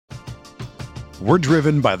We're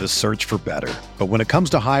driven by the search for better. But when it comes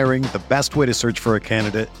to hiring, the best way to search for a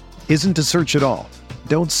candidate isn't to search at all.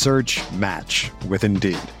 Don't search, match with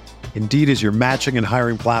Indeed. Indeed is your matching and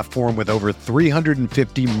hiring platform with over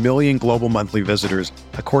 350 million global monthly visitors,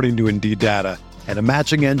 according to Indeed data, and a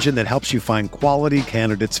matching engine that helps you find quality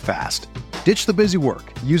candidates fast. Ditch the busy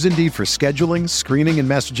work. Use Indeed for scheduling, screening, and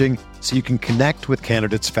messaging so you can connect with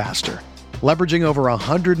candidates faster. Leveraging over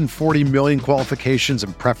 140 million qualifications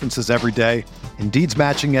and preferences every day, Indeed's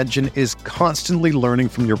matching engine is constantly learning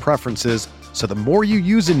from your preferences, so the more you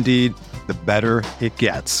use Indeed, the better it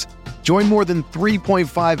gets. Join more than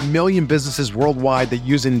 3.5 million businesses worldwide that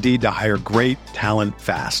use Indeed to hire great talent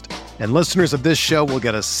fast. And listeners of this show will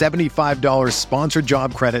get a $75 sponsored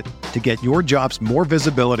job credit to get your jobs more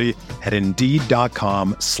visibility at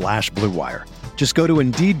Indeed.com/Blue Wire. Just go to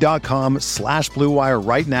Indeed.com/Blue Wire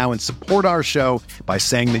right now and support our show by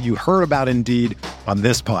saying that you heard about Indeed on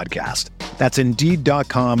this podcast. That's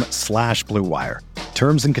Indeed.com/Blue Wire.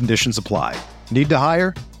 Terms and conditions apply. Need to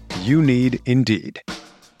hire? You need Indeed.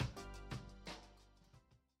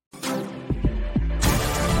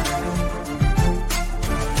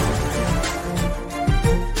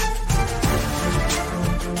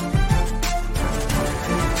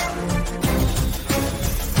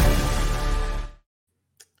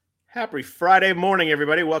 Happy Friday morning,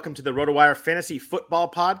 everybody. Welcome to the RotoWire Fantasy Football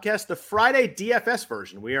Podcast, the Friday DFS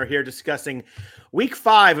version. We are here discussing Week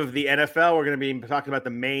 5 of the NFL. We're going to be talking about the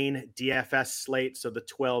main DFS slate, so the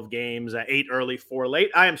 12 games, 8 early, 4 late.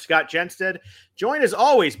 I am Scott Jenstead, joined as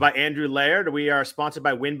always by Andrew Laird. We are sponsored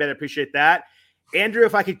by WynnBET. I appreciate that. Andrew,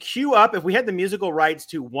 if I could cue up, if we had the musical rights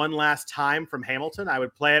to One Last Time from Hamilton, I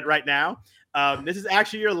would play it right now. This is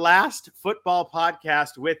actually your last football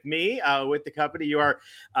podcast with me, with the company. You are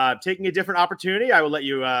taking a different opportunity. I'll let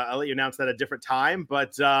you announce that at a different time.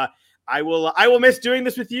 But I will miss doing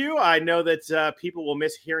this with you. I know that people will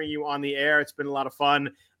miss hearing you on the air. It's been a lot of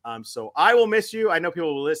fun. So I will miss you. I know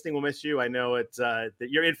people listening will miss you. I know it's that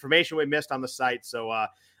your information we missed on the site. So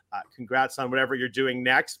congrats on whatever you're doing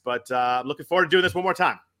next. But I'm looking forward to doing this one more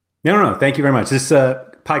time. No. Thank you very much. This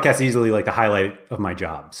podcast is easily like the highlight of my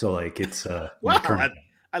job. So like it's wow.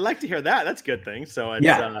 I like to hear that. That's a good thing. So it's,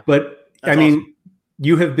 but I mean,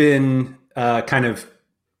 you have been kind of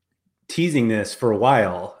teasing this for a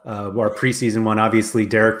while. Our preseason one, obviously,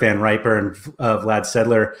 Derek Van Riper and Vlad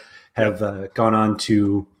Sedler have gone on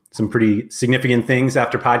to some pretty significant things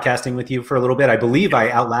after podcasting with you for a little bit. I believe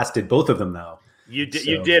I outlasted both of them though. You did.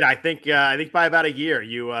 So. You did. I think by about a year.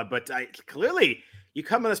 Clearly. You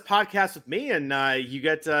come on this podcast with me, and you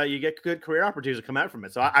get good career opportunities to come out from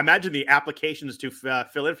it. So I imagine the applications to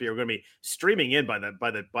fill in for you are going to be streaming in by the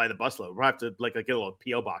busload. We'll have to get a little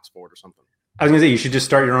PO box for it or something. I was going to say you should just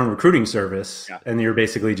start your own recruiting service, and you're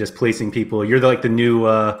basically just placing people. You're the new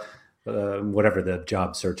whatever the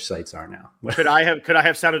job search sites are now. Could I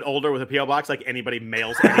have sounded older with a PO box? Like anybody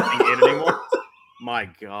mails anything in anymore? My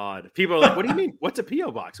God. People are like, what do you mean? What's a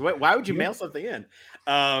PO box? Why would you mail something in?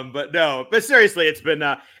 But seriously, it's been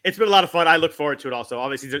a lot of fun. I look forward to it also.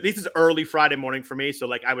 Obviously, this is early Friday morning for me. So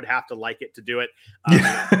like I would have to like it to do it. I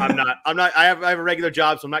have a regular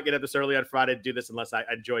job, so I'm not getting up this early on Friday to do this unless I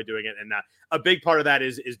enjoy doing it. And a big part of that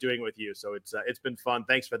is doing it with you. So it's been fun.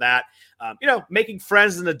 Thanks for that. Making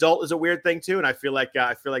friends as an adult is a weird thing too. And I feel like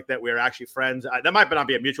that we're actually friends. That might not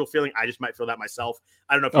be a mutual feeling. I just might feel that myself.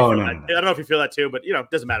 I don't know if you feel that. I don't know if you feel that too, but it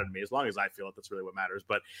doesn't matter to me as long as I feel it. That's really what matters.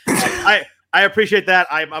 But I appreciate that.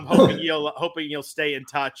 I'm hoping you'll stay in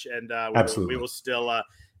touch, and we will still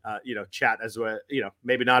chat as well.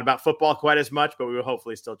 Maybe not about football quite as much, but we will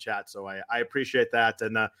hopefully still chat. So I appreciate that,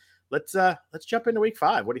 and let's jump into Week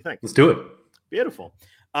 5. What do you think? Let's do it. Beautiful.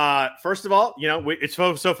 First of all, it's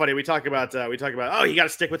so funny. We talk about you got to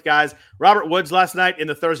stick with guys. Robert Woods last night in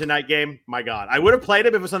the Thursday night game. My God, I would have played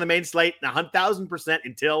him if it was on the main slate 1,000%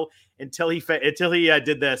 until he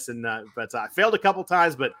did this. But I failed a couple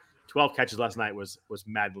times, but 12 catches last night was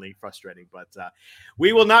madly frustrating. But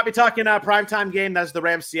we will not be talking primetime game. That's the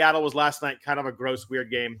Rams Seattle was last night. Kind of a gross, weird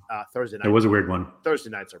game. Thursday night. It was a weird one.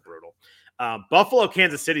 Thursday nights are brutal. Buffalo,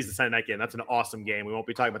 Kansas City is the Sunday night game. That's an awesome game. We won't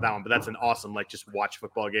be talking about that one, but that's an awesome, just watch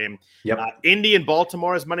football game. Yep. Indy and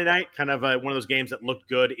Baltimore is Monday night. Kind of one of those games that looked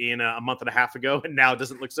good in a month and a half ago, and now it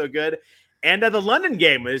doesn't look so good. And the London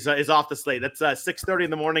game is off the slate. That's 6:30 in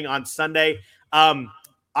the morning on Sunday. I'm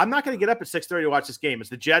not going to get up at 6:30 to watch this game. It's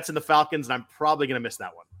the Jets and the Falcons, and I'm probably going to miss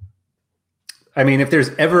that one. I mean, if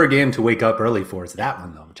there's ever a game to wake up early for, it's that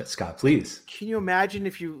one, though. Scott, please. Can you imagine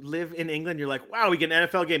if you live in England, you're like, wow, we get an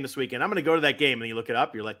NFL game this weekend. I'm going to go to that game. And you look it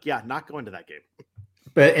up. You're like, yeah, not going to that game.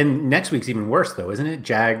 And next week's even worse, though, isn't it?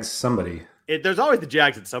 Jags, somebody. There's always the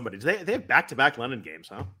Jags and somebody. They have back-to-back London games,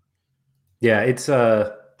 huh? Yeah, it's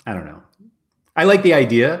I don't know. I like the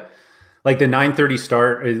idea. Like the 9:30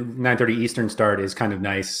 start, 9:30 Eastern start is kind of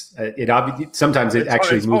nice. It obviously sometimes it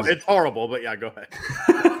actually moves. It's horrible, but yeah, go ahead.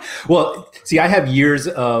 Well, see, I have years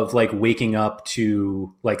of like waking up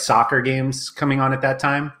to like soccer games coming on at that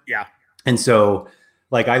time. Yeah. And so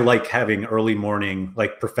like I like having early morning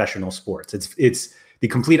like professional sports. It's the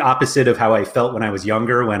complete opposite of how I felt when I was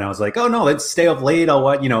younger, when I was like, oh no, let's stay up late. I'll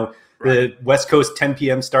what, the West Coast 10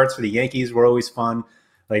 p.m. starts for the Yankees were always fun.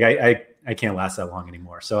 Like I can't last that long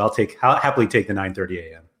anymore. So I'll happily take the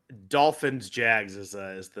 9:30 a.m. Dolphins Jags is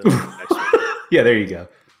the next one. Yeah, there you go.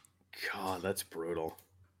 God, that's brutal.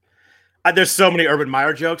 There's so many Urban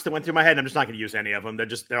Meyer jokes that went through my head. And I'm just not going to use any of them.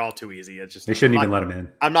 They're all too easy. It's just they shouldn't even let them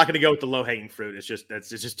in. I'm not going to go with the low hanging fruit. It's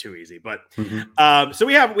just too easy. But so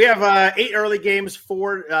we have 8 early games,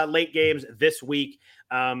 4 late games this week.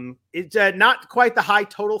 It's not quite the high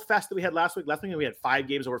total fest that we had last week. Last week we had 5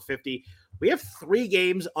 games over 50. We have 3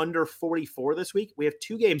 games under 44 this week. We have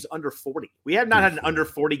 2 games under 40. We have not had an under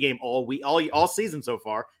 40 game all season so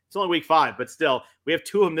far. It's only week 5, but still, we have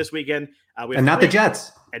 2 of them this weekend. And not the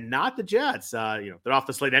Jets. And not the Jets. They're off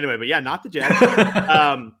the slate anyway, but yeah, not the Jets.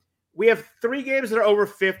 We have 3 games that are over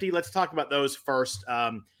 50. Let's talk about those first.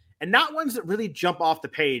 And not ones that really jump off the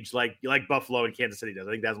page like Buffalo and Kansas City does.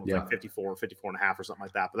 I think that's like 54, 54 and a half or something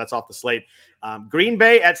like that, but that's off the slate. Green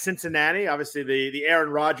Bay at Cincinnati, obviously the Aaron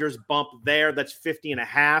Rodgers bump there. That's 50 and a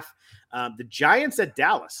half. The Giants at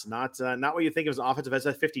Dallas, not what you think of as offensive. That's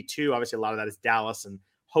at 52. Obviously, a lot of that is Dallas and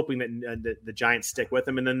hoping that the Giants stick with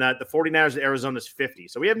them. And then the 49ers at Arizona is 50.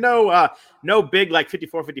 So we have no big like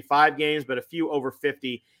 54, 55 games, but a few over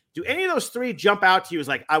 50. Do any of those 3 jump out to you as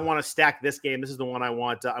like, I want to stack this game? This is the one I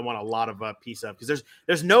want a lot of piece of, because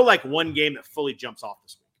there's no like one game that fully jumps off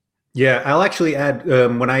this week. Yeah, I'll actually add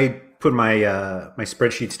when I put my my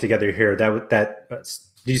spreadsheets together here. Did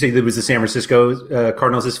you say there was the San Francisco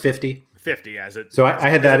Cardinals is 50? 50, yeah. So I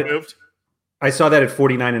had that moved. I saw that at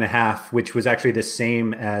 49 and a half, which was actually the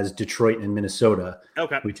same as Detroit and Minnesota.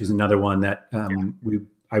 Okay, which is another one that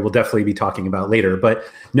I will definitely be talking about later, but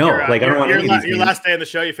no, I don't want any of these your last day on the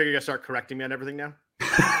show. You figure you're gonna start correcting me on everything now.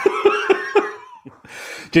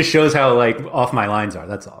 Just shows how like off my lines are.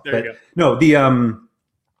 That's all. There you go. No, the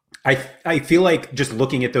I feel like just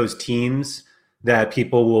looking at those teams that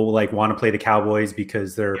people will like want to play the Cowboys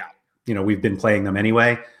because they're we've been playing them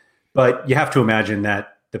anyway. But you have to imagine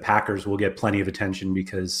that the Packers will get plenty of attention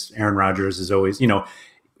because Aaron Rodgers is always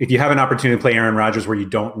if you have an opportunity to play Aaron Rodgers where you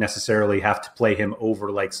don't necessarily have to play him over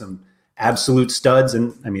like some absolute studs,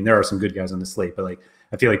 and I mean, there are some good guys on the slate, but like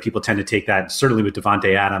I feel like people tend to take that, certainly with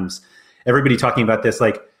Devontae Adams. Everybody talking about this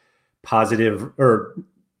like positive, I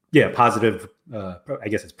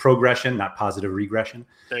guess it's progression, not positive regression.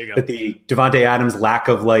 There you go. But the Devontae Adams lack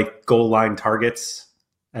of like goal line targets,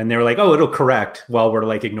 and they were like, oh, it'll correct, while we're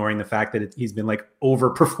like ignoring the fact that he's been like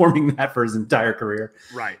overperforming that for his entire career.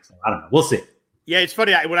 Right. So, I don't know. We'll see. Yeah, it's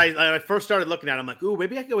funny. When I first started looking at it, I'm like, ooh,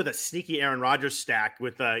 maybe I could go with a sneaky Aaron Rodgers stack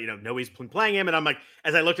with, Noe's playing him. And I'm like,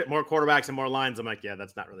 as I looked at more quarterbacks and more lines, I'm like, yeah,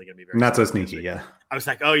 that's not really going to be very not so sneaky, yeah. I was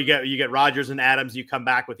like, oh, you get Rodgers and Adams. You come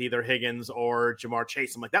back with either Higgins or Jamar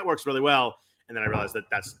Chase. I'm like, that works really well. And then I realized that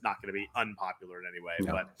that's not going to be unpopular in any way.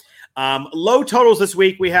 No. But low totals this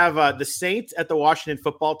week, we have the Saints at the Washington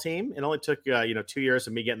football team. It only took 2 years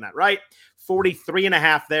of me getting that right. 43 and a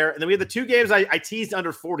half there. And then we have the 2 games I teased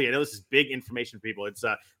under 40. I know this is big information for people. It's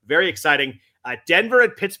very exciting. Denver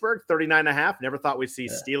at Pittsburgh, 39 and a half. Never thought we'd see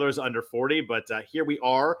Steelers under 40, but here we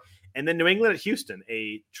are. And then New England at Houston,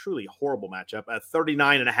 a truly horrible matchup at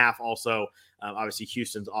 39 and a half. Also, obviously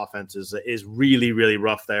Houston's offense is really, really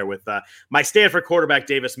rough there with my Stanford quarterback,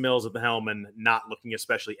 Davis Mills, at the helm and not looking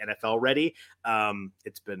especially NFL ready.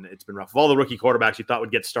 It's been rough. Of all the rookie quarterbacks you thought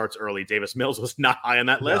would get starts early, Davis Mills was not high on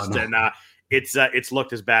that list. No. And it's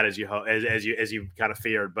looked as bad as you kind of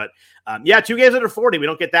feared. But 2 games under 40. We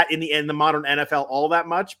don't get that in the modern NFL all that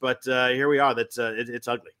much, but here we are. It's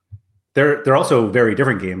ugly. They're also very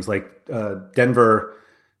different games. Like Denver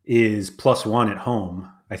is +1 at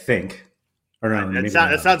home, I think. Or no,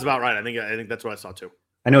 that sounds about right. I think that's what I saw too.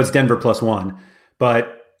 I know it's Denver +1,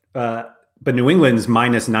 but New England's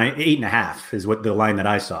 -8.5 is what the line that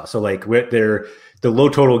I saw. So like they're the low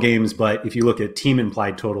total games, but if you look at team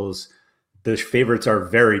implied totals, the favorites are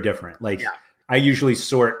very different. Like I usually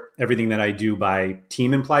sort everything that I do by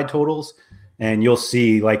team implied totals. And you'll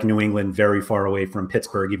see like New England very far away from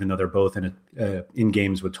Pittsburgh, even though they're both in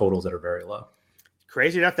games with totals that are very low.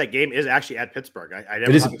 Crazy enough, that game is actually at Pittsburgh.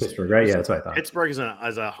 It is at Pittsburgh, right? Yeah, that's what I thought. Pittsburgh is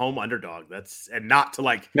as a home underdog. Not to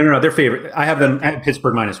like. No, they're favorite. I have them at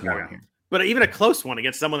Pittsburgh -1 here. But even a close one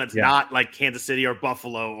against someone that's not like Kansas City or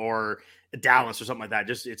Buffalo or Dallas or something like that.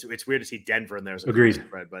 Just it's weird to see Denver in there as a Agreed.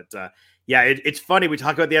 spread. But yeah, it's funny. We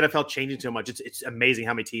talk about the NFL changing so much. It's amazing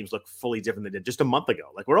how many teams look fully different than they did just a month ago.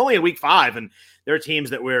 Like we're only in week 5, and there are teams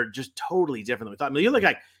that we're just totally different than we thought. I mean, you look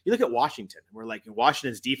at Washington. We're like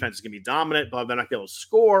Washington's defense is going to be dominant, but they're not going to be able to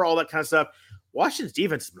score, all that kind of stuff. Washington's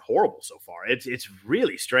defense has been horrible so far. It's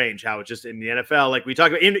really strange how it's just in the NFL. Like we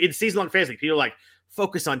talk about in season-long fantasy, people are like,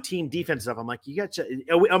 focus on team defense stuff. I'm like, you got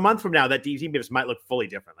a month from now that team defense might look fully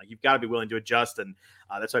different. Like you've got to be willing to adjust, and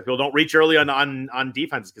that's why people don't reach early on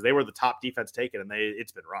defenses because they were the top defense taken, and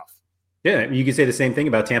it's been rough. Yeah, you could say the same thing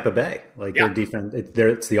about Tampa Bay. Like their defense,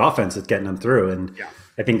 it's the offense that's getting them through, and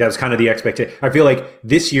I think that was kind of the expectation. I feel like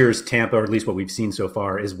this year's Tampa, or at least what we've seen so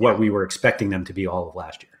far, is what we were expecting them to be all of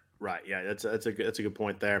last year. Right. Yeah, that's a good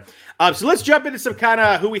point there. So let's jump into some kind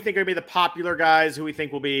of who we think are going to be the popular guys, who we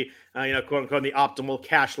think will be, quote unquote, the optimal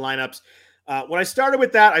cash lineups. When I started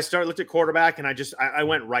with that, looked at quarterback, and I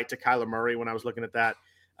went right to Kyler Murray when I was looking at that.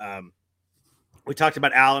 We talked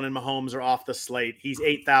about Allen and Mahomes are off the slate. He's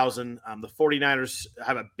 8,000. The 49ers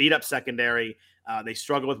have a beat up secondary. They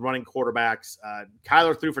struggle with running quarterbacks.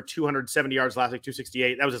 Kyler threw for 270 yards last week,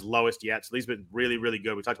 268. That was his lowest yet. So he's been really, really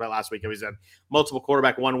good. We talked about last week. He was had multiple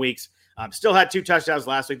quarterback 1 weeks. Still had 2 touchdowns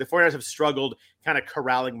last week. The 49ers have struggled kind of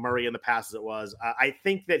corralling Murray in the past as it was. I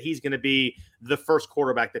think that he's going to be the first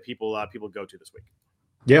quarterback that people go to this week.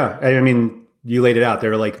 Yeah. I mean, you laid it out.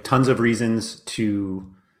 There are like tons of reasons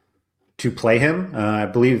to play him. I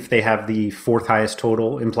believe they have the 4th highest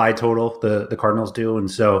implied total, the Cardinals do.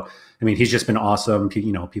 And so, I mean, he's just been awesome.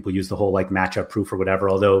 People use the whole like matchup proof or whatever,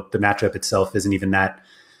 although the matchup itself isn't even that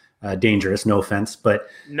dangerous. No offense, but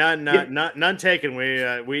none taken.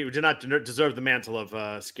 We do not deserve the mantle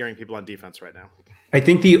of scaring people on defense right now. I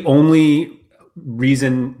think the only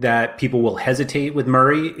reason that people will hesitate with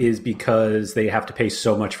Murray is because they have to pay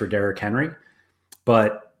so much for Derrick Henry.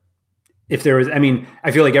 But if there was, I mean,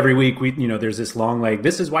 I feel like every week there's this long, like,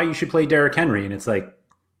 this is why you should play Derrick Henry. And it's like,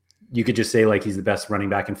 you could just say like, he's the best running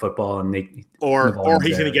back in football and or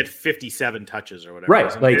he's going to get 57 touches or whatever.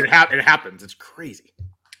 Right. Like it happens. It's crazy.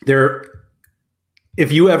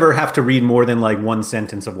 If you ever have to read more than like one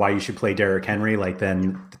sentence of why you should play Derrick Henry, like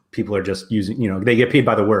then people are just using, they get paid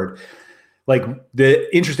by the word. Like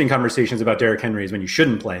the interesting conversations about Derrick Henry is when you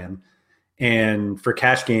shouldn't play him. And for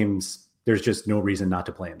cash games, there's just no reason not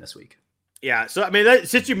to play him this week. Yeah, so I mean,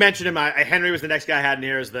 since you mentioned him, Henry was the next guy I had in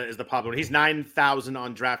here as the popular one. He's 9,000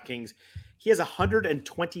 on DraftKings. He has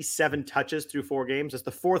 127 touches through 4 games. That's the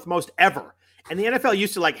 4th most ever. And the NFL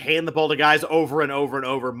used to like hand the ball to guys over and over and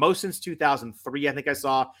over. Most since 2003, I think I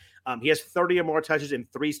saw. He has 30 or more touches in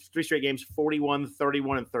three straight games: 41,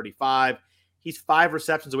 31, and 35. He's 5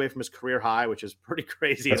 receptions away from his career high, which is pretty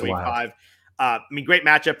crazy in week 5. I mean, great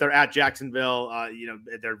matchup. They're at Jacksonville.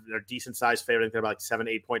 They're decent sized favorite. I think they're about like 7,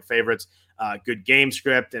 8 point favorites. Good game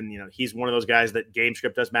script. And, he's one of those guys that game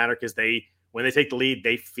script does matter because when they take the lead,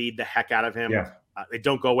 they feed the heck out of him. Yeah. They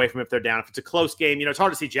don't go away from him if they're down. If it's a close game, it's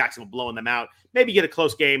hard to see Jacksonville blowing them out. Maybe get a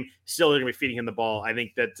close game. Still, they're going to be feeding him the ball. I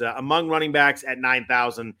think that among running backs at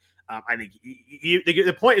 9,000, I think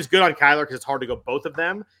the point is good on Kyler because it's hard to go both of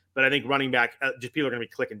them. But I think running back, just people are going to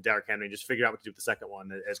be clicking Derrick Henry and just figure out what to do with the second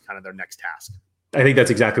one as kind of their next task. I think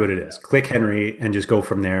that's exactly what it is. Click Henry and just go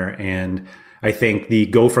from there. And I think the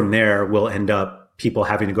go from there will end up people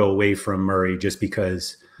having to go away from Murray just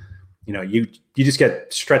because, you just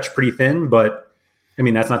get stretched pretty thin. But I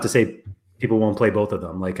mean, that's not to say people won't play both of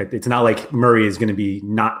them. Like it's not like Murray is going to be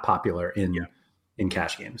not popular in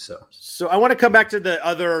cash games. So I want to come back to the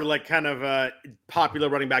other like kind of popular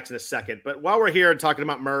running backs in a second. But while we're here and talking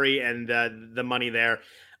about Murray and the money there,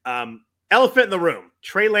 elephant in the room,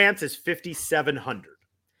 Trey Lance is 5,700.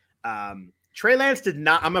 Trey Lance did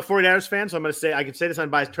not, I'm a 49ers fan, so I'm going to say, I can say this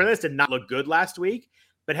unbiased. Trey Lance did not look good last week,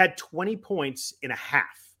 but had 20 points in a half.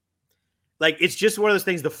 Like, it's just one of those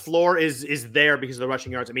things. The floor is there because of the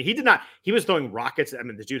rushing yards. I mean, he was throwing rockets. I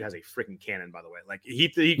mean, the dude has a freaking cannon, by the way. Like he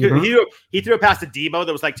threw a pass to Debo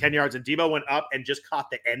that was like 10 yards and Debo went up and just caught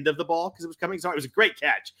the end of the ball because it was coming. So it was a great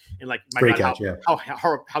catch. And like,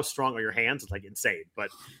 how strong are your hands? It's like insane. But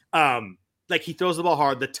like he throws the ball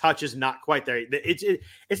hard. The touch is not quite there.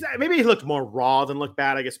 It's not, maybe he looked more raw than looked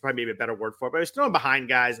bad. I guess probably maybe a better word for it, but he was throwing behind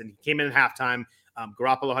guys and he came in at halftime.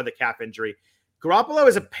 Garoppolo had the calf injury. Garoppolo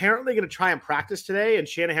is apparently going to try and practice today. And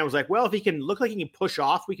Shanahan was like, well, if he can look like he can push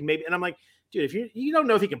off, we can maybe. And I'm like, dude, if you don't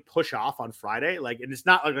know if he can push off on Friday, like, and it's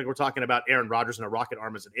not like we're talking about Aaron Rodgers and a rocket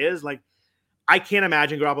arm as it is. Like, I can't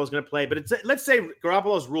imagine Garoppolo's going to play, but let's say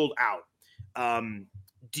Garoppolo's ruled out.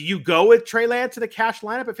 Do you go with Trey Lance in a cash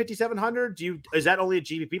lineup at 5,700? Is that only a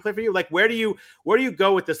GPP play for you? Like, where do you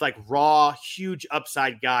go with this like raw, huge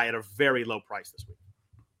upside guy at a very low price this week?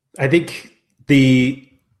 I think the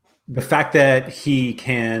fact that he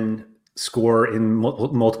can score in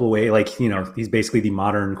multiple ways, like, he's basically the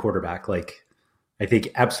modern quarterback. Like, I think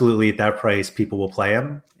absolutely at that price, people will play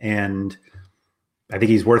him. And I think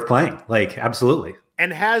he's worth playing. Like, absolutely.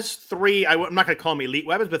 And has three, I'm not going to call them elite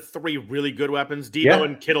weapons, but three really good weapons. Debo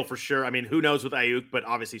and Kittle for sure. I mean, who knows with Ayuk, but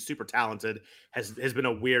obviously super talented. Has been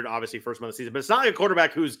a weird, obviously, first month of the season. But it's not like a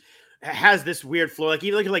quarterback has this weird flow. Like,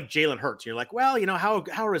 you look at like Jalen Hurts. You're like, well, how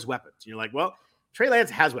are his weapons? And you're like, well, Trey Lance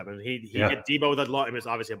has weapons. He hit Debo with a long, it was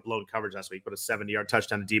obviously a blown coverage last week, but a 70-yard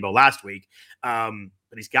touchdown to Debo last week.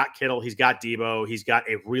 But he's got Kittle, he's got Debo, he's got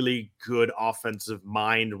a really good offensive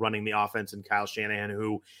mind running the offense in Kyle Shanahan,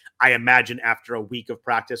 who I imagine after a week of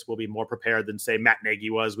practice will be more prepared than, say, Matt Nagy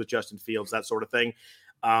was with Justin Fields, that sort of thing.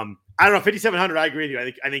 I don't know, 5,700. I agree with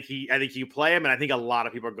you. I think you play him, and I think a lot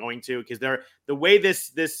of people are going to, because the way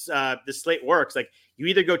this slate works. Like, you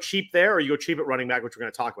either go cheap there or you go cheap at running back, which we're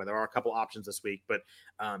going to talk about. There are a couple options this week, but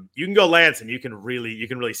you can go Lance, and you can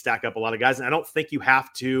really stack up a lot of guys. And I don't think you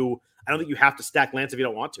have to stack Lance if you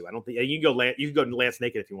don't want to. I don't think you can go Lance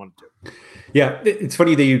naked if you wanted to. Yeah, it's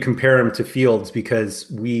funny that you compare him to Fields, because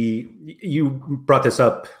you brought this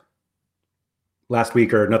up last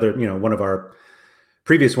week, or another, one of our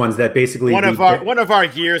previous ones, that basically one of our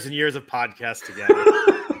years and years of podcasts together.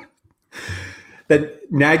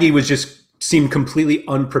 That Nagy seemed completely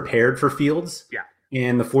unprepared for Fields. Yeah.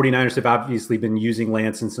 And the 49ers have obviously been using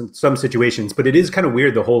Lance in some situations, but it is kind of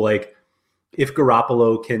weird, the whole, like, if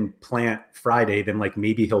Garoppolo can plant Friday, then like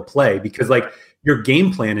maybe he'll play, because like your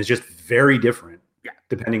game plan is just very different. Yeah.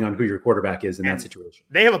 Depending on who your quarterback is in that situation.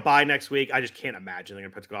 They have a bye next week. I just can't imagine they're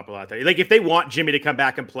going to put Garoppolo out there. Like, if they want Jimmy to come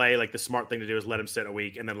back and play, like, the smart thing to do is let him sit a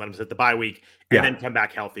week and then let him sit the bye week and then come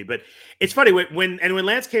back healthy. But it's funny when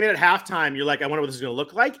Lance came in at halftime, you're like, I wonder what this is going to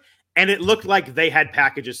look like. And it looked like they had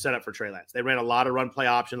packages set up for Trey Lance. They ran a lot of run play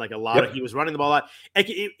option, like a lot of, he was running the ball a lot. Like,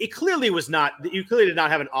 it clearly was not, you clearly did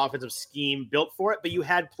not have an offensive scheme built for it, but you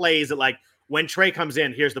had plays that, like, when Trey comes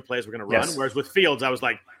in, here's the plays we're going to run. Yes. Whereas with Fields, I was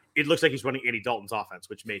like, it looks like he's running Andy Dalton's offense,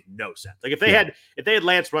 which made no sense. Like, if they had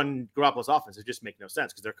Lance run Garoppolo's offense, it just make no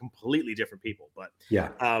sense, because they're completely different people. But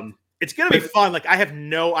it's going to be fun. Like, I have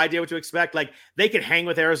no idea what to expect. Like, they could hang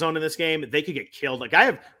with Arizona in this game. They could get killed. Like, I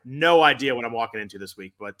have no idea what I'm walking into this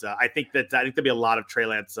week. But I think there'll be a lot of Trey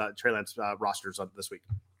Lance rosters on this week.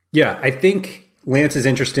 Yeah, I think Lance is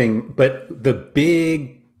interesting, but the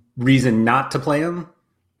big reason not to play him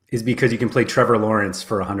is because you can play Trevor Lawrence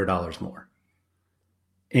for $100 more.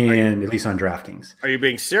 And at least on DraftKings. Are you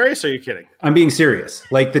being serious or are you kidding? I'm being serious.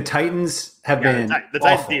 Like, the Titans have been the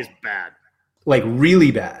Titans D is bad. Like,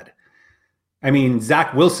 really bad. I mean,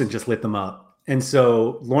 Zach Wilson just lit them up. And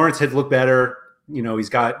so Lawrence had looked better. He's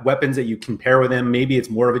got weapons that you can pair with him. Maybe it's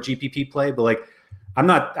more of a GPP play, but like,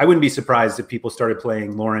 I wouldn't be surprised if people started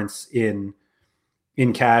playing Lawrence in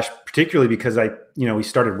cash, particularly because he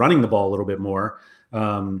started running the ball a little bit more.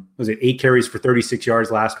 Was it 8 carries for 36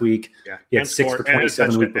 yards last week? Yeah. He had 6 for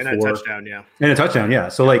 27 the week before. And a touchdown, yeah. And a touchdown, yeah.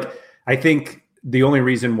 So like, I think the only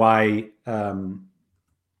reason why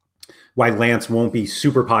Lance won't be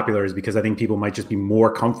super popular is because I think people might just be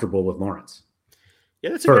more comfortable with Lawrence.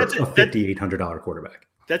 Yeah, that's a $5,800 quarterback.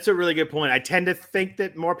 That's a really good point. I tend to think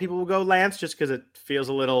that more people will go Lance just because it feels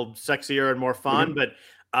a little sexier and more fun. Mm-hmm.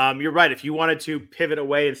 But you're right. If you wanted to pivot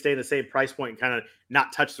away and stay in the same price point and kind of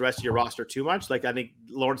not touch the rest of your roster too much, like, I think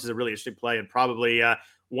Lawrence is a really interesting play, and probably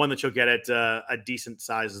one that you'll get at a decent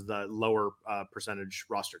size of the lower percentage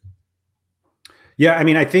roster. Yeah, I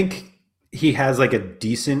mean, I think he has like a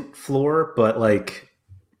decent floor, but like,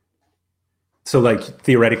 so like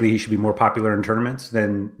theoretically he should be more popular in tournaments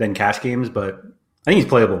than cash games, but I think he's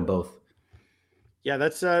playable in both. Yeah,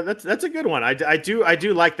 that's a good one. I do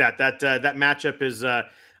like that matchup is.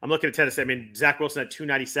 I'm looking at Tennessee. I mean, Zach Wilson had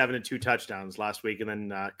 297 and 2 touchdowns last week, and then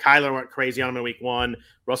Kyler went crazy on him in week 1.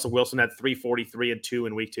 Russell Wilson had 343 and 2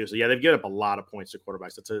 in week 2. So yeah, they've given up a lot of points to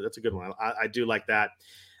quarterbacks. That's a good one. I do like that.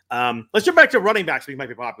 Let's jump back to running backs. We might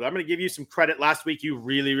be popular. I'm going to give you some credit. Last week, you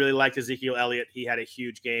really, really liked Ezekiel Elliott. He had a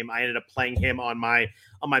huge game. I ended up playing him on my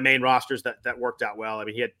main rosters. That worked out well. I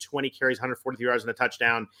mean, he had 20 carries, 143 yards, and a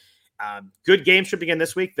touchdown. Good game should begin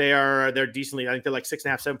this week. They're decently. I think they're like 6.5,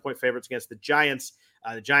 7-point favorites against the Giants.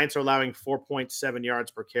 The Giants are allowing 4.7 yards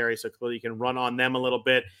per carry, so clearly you can run on them a little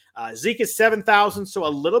bit. Zeke is 7,000, so a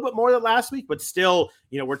little bit more than last week, but still,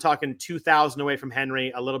 we're talking 2,000 away from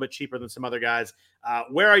Henry, a little bit cheaper than some other guys.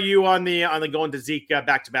 Where are you on the going to Zeke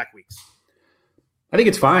back-to-back weeks? I think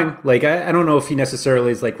it's fine. Like, I don't know if he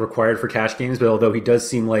necessarily is like required for cash games, but although he does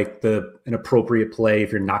seem like an appropriate play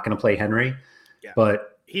if you're not going to play Henry. Yeah.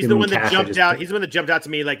 But he's the one that jumped out. He's the one that jumped out to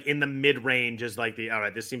me like in the mid range as like all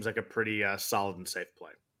right, this seems like a pretty solid and safe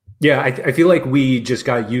play. Yeah, I feel like we just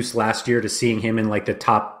got used last year to seeing him in like the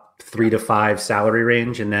top 3 to 5 salary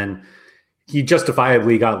range, and then he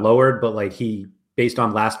justifiably got lowered. But like based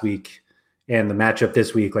on last week and the matchup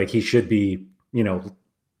this week, like he should be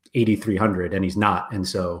 8,300, and he's not, and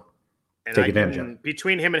so take advantage of it.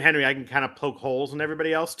 Between him and Henry, I can kind of poke holes in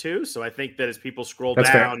everybody else too. So I think that as people scroll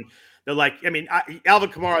That's down. fair. They're like, Alvin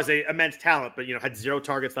Kamara is an immense talent, but had 0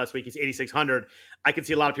 targets last week. He's 8,600. I can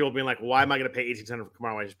see a lot of people being like, why am I going to pay 8,600 for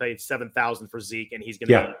Kamara? I just paid 7,000 for Zeke, and he's going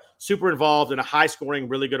to be super involved in a high scoring,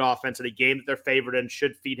 really good offense in a game that they're favored in.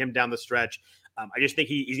 Should feed him down the stretch. I just think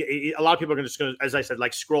he a lot of people are going to, as I said,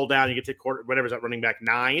 like scroll down. You get to whatever's at running back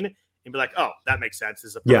 9 and be like, oh, that makes sense. This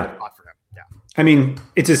is a perfect spot for him. Yeah. I mean,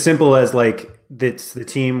 it's as simple as like it's the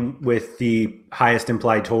team with the highest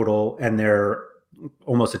implied total, and they're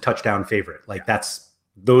almost a touchdown favorite. Like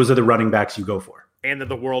those are the running backs you go for. And they're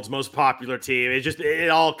the world's most popular team. It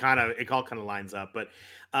all kind of lines up. But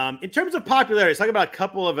in terms of popularity, let's talk about a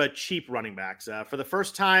couple of cheap running backs. For the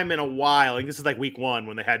first time in a while, I think this is like week 1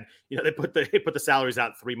 when they had, they put the salaries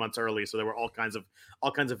out 3 months early. So there were all kinds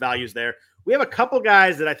of values there. We have a couple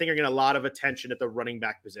guys that I think are getting a lot of attention at the running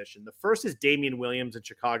back position. The first is Damian Williams in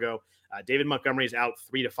Chicago. David Montgomery is out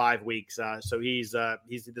 3 to 5 weeks. So he's the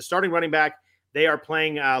starting running back. They are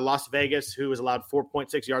playing Las Vegas, who is allowed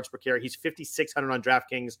 4.6 yards per carry. He's 5,600 on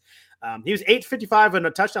DraftKings. He was 855 on a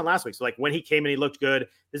touchdown last week. So like when he came in, he looked good.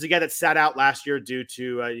 This is a guy that sat out last year due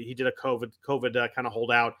to he did a COVID kind of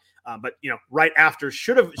holdout. But right after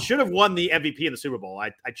should have won the MVP in the Super Bowl.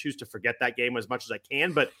 I choose to forget that game as much as I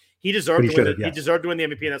can, but he deserved he deserved to win the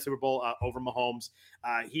MVP in that Super Bowl over Mahomes.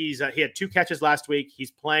 He had 2 catches last week.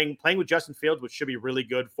 He's playing with Justin Fields, which should be really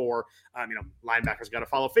good for linebackers got to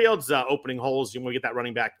follow Fields, opening holes. You want to get that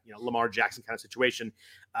running back, Lamar Jackson kind of situation.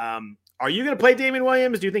 Are you going to play Damian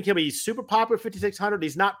Williams? Do you think he'll be super popular 5,600?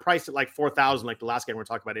 He's not priced at like 4,000 like the last game we're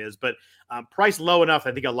talking about is, but priced low enough.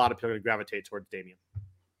 I think a lot of people are going to gravitate towards Damian.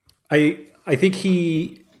 I think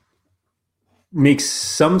he makes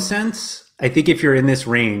some sense. I think if you're in this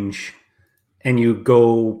range and you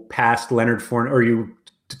go past Leonard Fournette, or you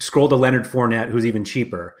scroll to Leonard Fournette, who's even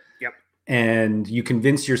cheaper, and you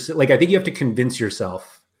convince yourself, like I think you have to convince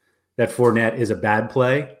yourself that Fournette is a bad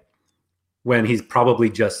play when he's probably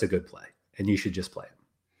just a good play, and you should just play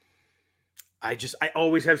him. I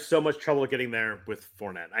always have so much trouble getting there with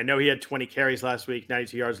Fournette. I know he had 20 carries last week,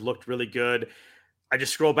 92 yards, looked really good. I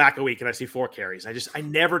just scroll back a week and I see 4 carries. I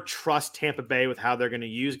never trust Tampa Bay with how they're going to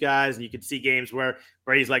use guys. And you can see games where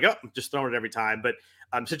Brady's like, oh, I'm just throwing it every time. But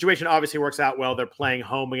situation obviously works out well. They're playing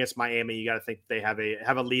home against Miami. You got to think they have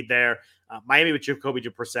a lead there. Miami with Jacoby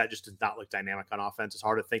Brissett just does not look dynamic on offense. It's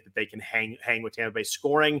hard to think that they can hang with Tampa Bay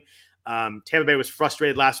scoring. Tampa Bay was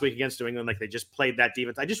frustrated last week against New England. Like they just played that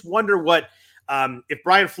defense. I just wonder what if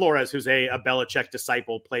Brian Flores, who's a Belichick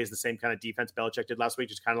disciple, plays the same kind of defense Belichick did last week,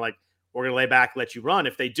 just kind of like, we're going to lay back, let you run.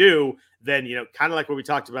 If they do, then, kind of like what we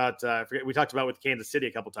talked about, we talked about with Kansas City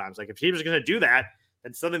a couple times. Like if he was going to do that,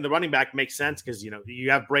 then suddenly the running back makes sense because,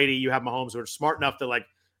 you have Brady, you have Mahomes who are smart enough that like,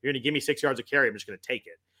 you're going to give me 6 yards of carry, I'm just going to take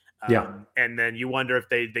it. And then you wonder if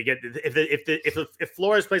they get, if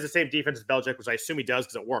Flores plays the same defense as Belichick, which I assume he does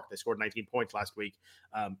because it worked. They scored 19 points last week.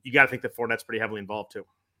 You got to think that Fournette's pretty heavily involved too.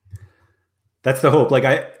 That's the hope. Like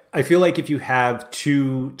I feel like if you have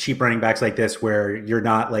 2 cheap running backs like this where you're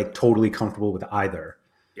not like totally comfortable with either,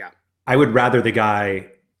 I would rather the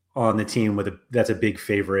guy on the team that's a big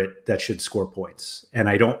favorite that should score points. And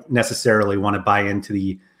I don't necessarily want to buy into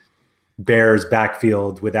the Bears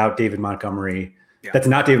backfield without David Montgomery. That's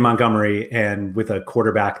not David Montgomery, and with a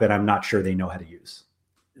quarterback that I'm not sure they know how to use.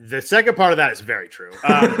 The second part of that is very true.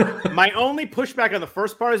 My only pushback on the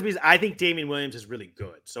first part is because I think Damian Williams is really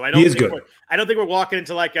good. So I don't think we're walking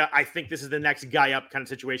into like I think this is the next guy up kind of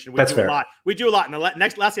situation. That's fair. We do a lot. And the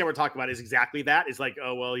last thing we're talking about is exactly that. Is like,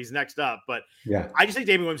 oh well, he's next up. But I just think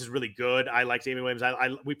Damian Williams is really good. I like Damian Williams.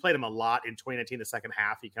 We played him a lot in 2019, the second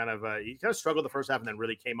half. He kind of struggled the first half and then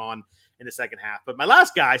really came on in the second half. But my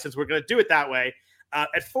last guy, since we're going to do it that way.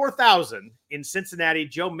 At 4,000 in Cincinnati,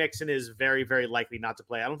 Joe Mixon is very, very likely not to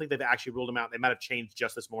play. I don't think they've actually ruled him out. They might have changed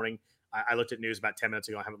just this morning. I looked at news about 10 minutes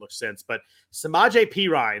ago. I haven't looked since. But Samaje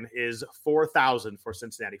Perine is 4,000 for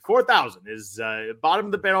Cincinnati. 4,000 is bottom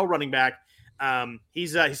of the barrel running back.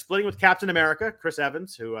 He's splitting with Captain America, Chris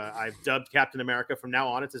Evans, who I've dubbed Captain America from now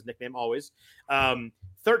on. It's his nickname always.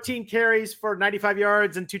 13 carries for 95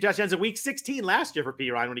 yards and 2 touchdowns in week 16 last year for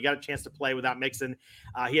Perine when he got a chance to play without Mixon.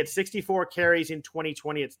 He had 64 carries in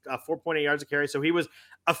 2020. It's 4.8 yards a carry. So he was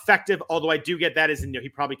effective, although I do get that is, he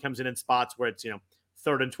probably comes in spots where it's,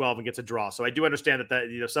 3rd and 12 and gets a draw. So I do understand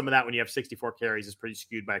that some of that when you have 64 carries is pretty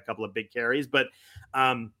skewed by a couple of big carries. But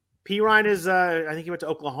Perine is, I think he went to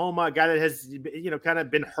Oklahoma, a guy that has, kind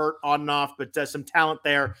of been hurt on and off, but some talent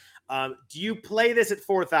there. Do you play this at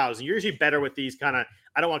 4,000? You're usually better with these kind of,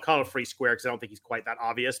 I don't want to call it a free square because I don't think he's quite that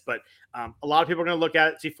obvious, but a lot of people are going to look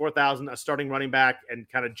at it, see 4,000, a starting running back, and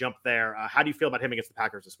kind of jump there. How do you feel about him against the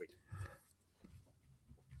Packers this week?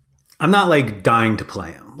 I'm not like dying to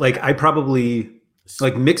play him. Like I probably,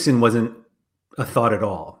 like Mixon wasn't a thought at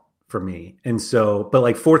all for me. And so, but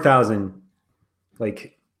like 4,000,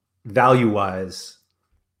 like value wise,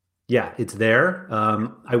 yeah, it's there.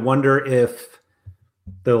 I wonder if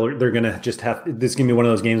they're going to just have, this is going to be one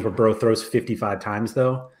of those games where Burrow throws 55 times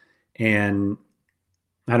though. And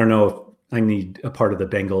I don't know if I need a part of the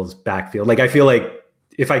Bengals backfield. Like I feel like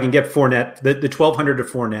if I can get Fournette, the 1,200 to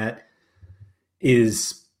Fournette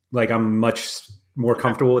is like, I'm much more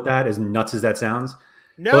comfortable with that, as nuts as that sounds.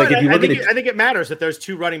 No, like I think it matters that there's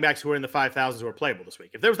two running backs who are in the 5,000s who are playable this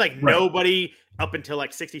week. If there was like nobody up until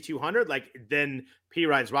like 6,200, like then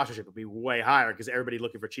Perine's rostership would be way higher because everybody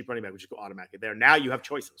looking for cheap running back would just go automatically there. Now you have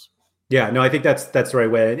choices. Yeah, no, I think that's the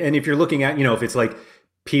right way. And if you're looking at, if it's like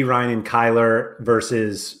Perine and Kyler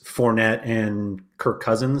versus Fournette and Kirk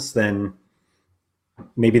Cousins, then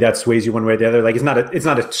maybe that sways you one way or the other. Like it's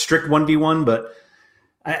not a strict 1v1, but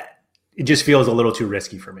it just feels a little too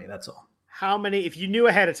risky for me. That's all. How many, if you knew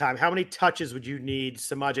ahead of time, how many touches would you need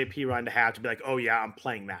Samaje Perine to have to be like, oh yeah, I'm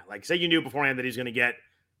playing that? Like say you knew beforehand that he's going to get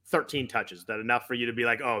 13 touches. Is that enough for you to be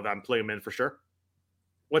like, oh, I'm playing him in for sure?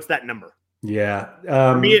 What's that number? Yeah.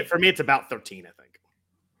 For me, it's about 13, I think.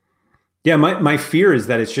 Yeah. My fear is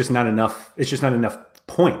that it's just not enough. It's just not enough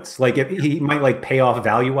points. Like he might like pay off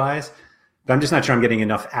value wise, but I'm just not sure I'm getting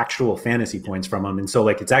enough actual fantasy points from him. And so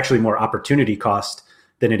like, it's actually more opportunity cost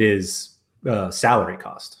than it is salary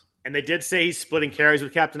cost. And they did say he's splitting carries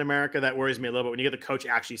with Captain America. That worries me a little bit. When you get the coach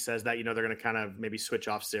actually says that, they're going to kind of maybe switch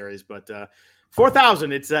off series. But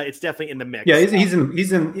 4,000, it's definitely in the mix. Yeah, he's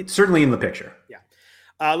certainly in the picture.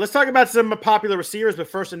 Yeah. Let's talk about some popular receivers. But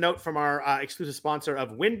first, a note from our exclusive sponsor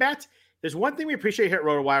of WynnBET. There's one thing we appreciate here at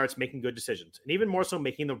RotoWire. It's making good decisions, and even more so,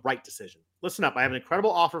 making the right decision. Listen up. I have an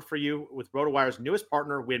incredible offer for you with RotoWire's newest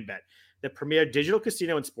partner, WynnBET, the premier digital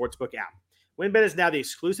casino and sportsbook app. WynnBET is now the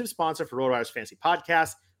exclusive sponsor for RotoWire's Fantasy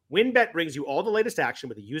Podcast. WynnBET brings you all the latest action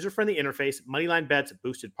with a user-friendly interface, moneyline bets,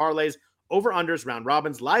 boosted parlays, over-unders, round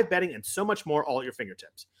robins, live betting, and so much more all at your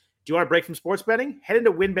fingertips. Do you want a break from sports betting? Head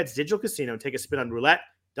into WynnBET's digital casino and take a spin on roulette,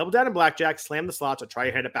 double down in blackjack, slam the slots, or try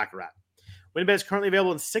your hand at Baccarat. WynnBET is currently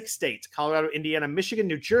available in 6 states: Colorado, Indiana, Michigan,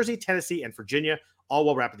 New Jersey, Tennessee, and Virginia, all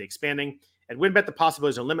while rapidly expanding. At WynnBET, the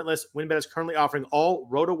possibilities are limitless. WynnBET is currently offering all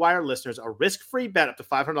RotoWire listeners a risk-free bet up to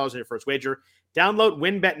 $500 on your first wager. Download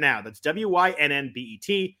WynnBET now. That's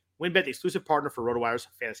WynnBET. WynnBET, the exclusive partner for RotoWire's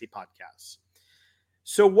fantasy podcasts.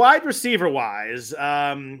 So wide receiver wise,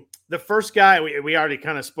 the first guy, we already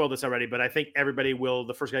kind of spoiled this already, but I think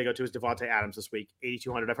the first guy to go to is Davante Adams this week,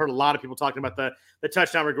 8,200. I've heard a lot of people talking about the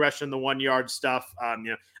touchdown regression, the 1 yard stuff. I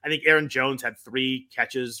think Aaron Jones had 3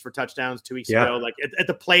 catches for touchdowns 2 weeks ago. Like at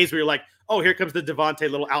the plays where you're like, oh, here comes the Davante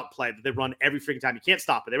little outplay that they run every freaking time. You can't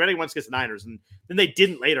stop it. They ran it once against the Niners, and then they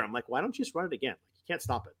didn't later. I'm like, why don't you just run it again? You can't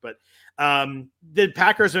stop it. But the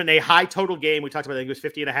Packers are in a high total game. We talked about, I think it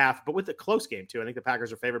was 50.5, but with a close game too. I think the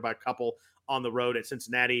Packers are favored by a couple on the road at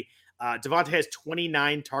Cincinnati. Davante has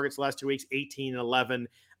 29 targets the last 2 weeks, 18 and 11.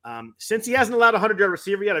 Since he hasn't allowed a 100-yard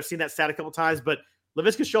receiver yet, I've seen that stat a couple times, but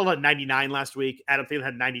Laviska Shenault had 99 last week. Adam Thielen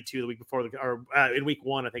had 92 the week before, in week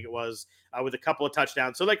 1, I think it was, with a couple of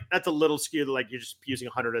touchdowns. So like that's a little skewed. Like you're just using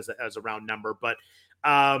 100 as a round number, but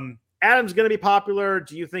Adams going to be popular.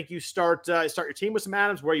 Do you think you start your team with some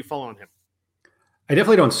Adams? Where are you following him? I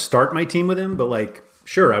definitely don't start my team with him, but like,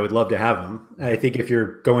 sure, I would love to have him. I think if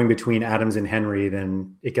you're going between Adams and Henry,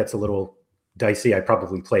 then it gets a little dicey. I'd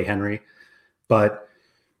probably play Henry, but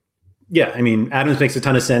yeah, I mean, Adams makes a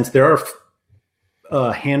ton of sense. There are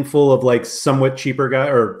a handful of like somewhat cheaper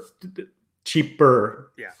guys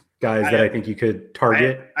that I think you could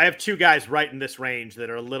target. I have 2 guys right in this range that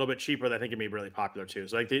are a little bit cheaper that I think can be really popular too.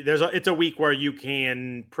 So like it's a week where you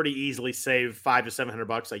can pretty easily save $500 to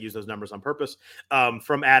 $700. I use those numbers on purpose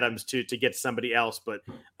from Adams to get somebody else. But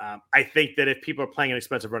I think that if people are playing an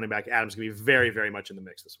expensive running back, Adams can be very, very much in the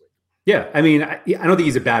mix this week. Yeah. I mean, I don't think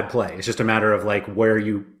he's a bad play. It's just a matter of like where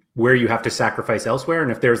you have to sacrifice elsewhere.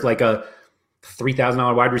 And if there's like a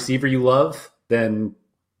 $3,000 wide receiver you love, then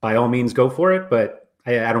by all means go for it. But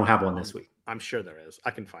I don't have one this week. I'm sure there is. I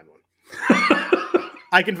can find one.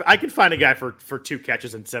 I can find a guy for 2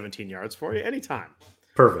 catches and 17 yards for you anytime.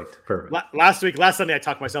 Perfect. Last Sunday I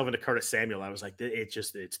talked myself into Curtis Samuel. I was like,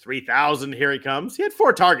 it's 3,000. Here he comes. He had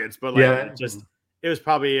 4 targets, but like it was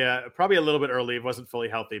probably a little bit early. It wasn't fully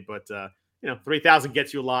healthy, but 3,000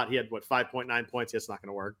 gets you a lot. He had 5.9 points. It's not going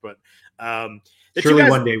to work, but surely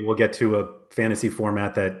one day we'll get to a fantasy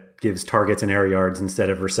format that gives targets and air yards instead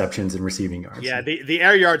of receptions and receiving yards. Yeah, the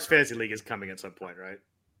air yards fantasy league is coming at some point, right?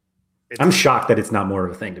 I'm shocked that it's not more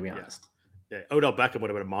of a thing, to be honest. Yeah. Odell Beckham would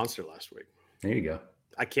have been a monster last week. There you go.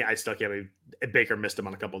 I still can't believe Baker missed him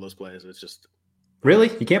on a couple of those plays. It's just really,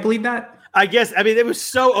 you can't believe that. I guess. I mean, it was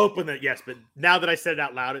so open that yes, but now that I said it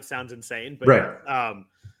out loud, it sounds insane. But right,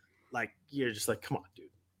 like you're just like, come on, dude.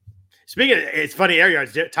 Speaking of, it's funny, air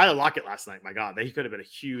yards. Tyler Lockett last night. My God, he could have been a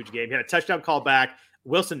huge game. He had a touchdown call back.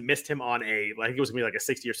 Wilson missed him on I think it was gonna be like a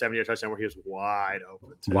 60 or 70 yard touchdown where he was wide open.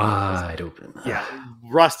 Wide open. Yeah,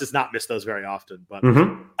 Russ does not miss those very often. But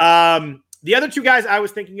the other two guys I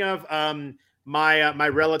was thinking of, my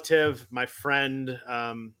relative, my friend,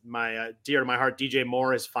 my dear to my heart, DJ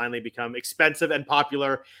Moore has finally become expensive and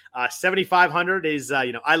popular. 7,500 is,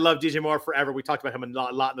 I love DJ Moore forever. We talked about him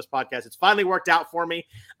a lot in this podcast. It's finally worked out for me.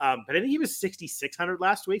 But I think he was 6,600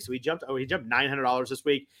 last week. So he jumped $900 this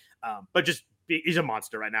week. But he's a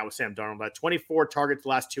monster right now with Sam Darnold. But 24 targets the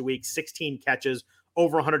last 2 weeks, 16 catches,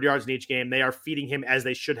 over 100 yards in each game. They are feeding him as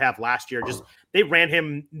they should have last year. They ran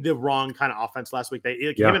him the wrong kind of offense last week.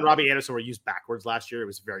 Him and Robbie Anderson were used backwards last year. It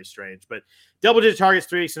was very strange. But double-digit targets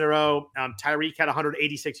 3 weeks in a row. Tyreek had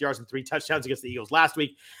 186 yards and 3 touchdowns against the Eagles last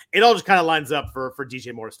week. It all just kind of lines up for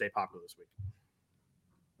DJ Moore to stay popular this week.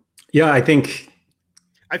 Yeah, I think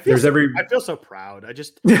I feel so proud. I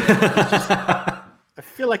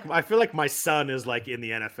feel like my son is like in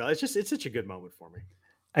the NFL. It's such a good moment for me.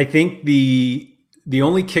 I think the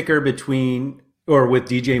only kicker with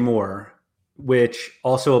DJ Moore, which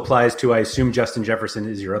also applies to, I assume Justin Jefferson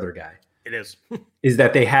is your other guy. It is. Is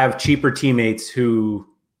that they have cheaper teammates who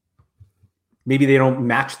maybe they don't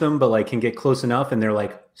match them, but like can get close enough, and they're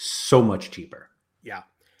like so much cheaper. Yeah.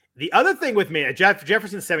 The other thing with me,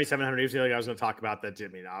 Jefferson's 7,700. He was the other guy I was going to talk about. That, I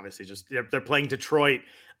mean, obviously, just they're playing Detroit.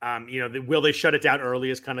 Will they shut it down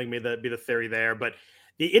early is kind of going to be the theory there. But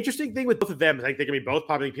the interesting thing with both of them is I think they can be both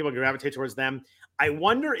popular. People can gravitate towards them. I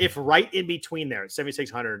wonder if right in between there at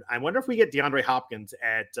 7,600, I wonder if we get DeAndre Hopkins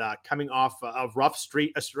at coming off a rough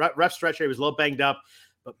stretch. He was a little banged up.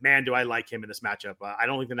 But, man, do I like him in this matchup. I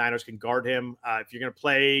don't think the Niners can guard him. If you're going to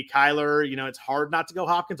play Kyler, it's hard not to go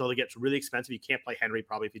Hopkins, although it gets really expensive. You can't play Henry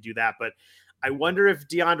probably if you do that. But I wonder if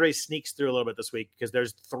DeAndre sneaks through a little bit this week because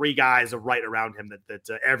there's 3 guys right around him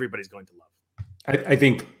that everybody's going to love. I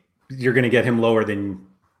think you're going to get him lower than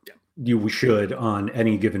you should on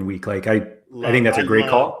any given week. Like I think that's a great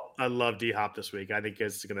call. I love D-Hop this week. I think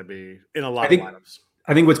it's going to be in a lot of lineups.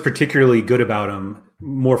 I think what's particularly good about him,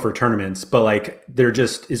 more for tournaments, but like there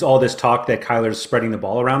just is all this talk that Kyler's spreading the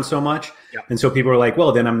ball around so much. Yep. And so people are like,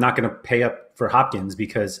 well, then I'm not going to pay up for Hopkins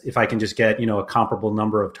because if I can just get, a comparable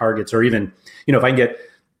number of targets, or even, if I can get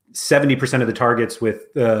 70% of the targets with,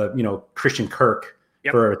 Christian Kirk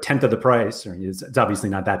for a tenth of the price, or it's obviously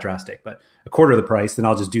not that drastic, but a quarter of the price, then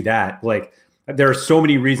I'll just do that. Like there are so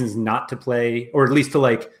many reasons not to play, or at least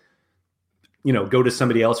to go to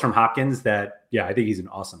somebody else from Hopkins that, I think he's an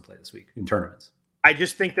awesome play this week in tournaments. I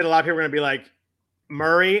just think that a lot of people are going to be like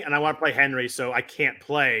Murray, and I want to play Henry, so I can't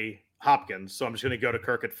play Hopkins. So I'm just going to go to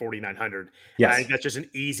Kirk at 4,900. Yes. I think that's just an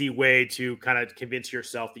easy way to kind of convince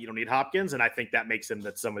yourself that you don't need Hopkins. And I think that makes him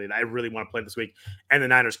that's somebody that I really want to play this week. And the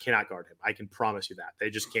Niners cannot guard him. I can promise you that. They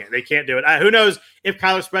just can't. They can't do it. Who knows if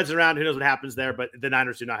Kyler spreads it around? Who knows what happens there? But the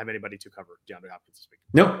Niners do not have anybody to cover DeAndre Hopkins this week.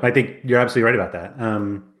 No, I think you're absolutely right about that.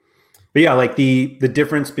 But yeah, like the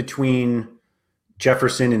difference between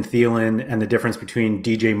Jefferson and Thielen and the difference between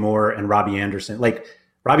DJ Moore and Robbie Anderson. Like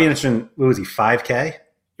Robbie Anderson, what was he, 5K?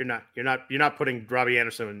 You're not putting Robbie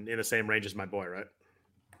Anderson in the same range as my boy, right?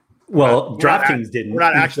 Well, DraftKings didn't. We're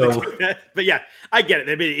not actually doing that. But yeah, I get it.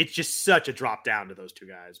 I mean, it's just such a drop down to those two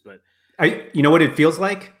guys. But you know what it feels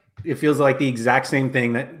like? It feels like the exact same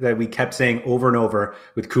thing that we kept saying over and over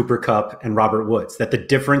with Cooper Kupp and Robert Woods, that the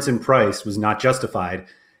difference in price was not justified.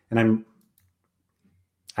 And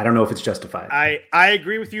I don't know if it's justified. I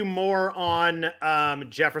agree with you more on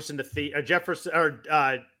Jefferson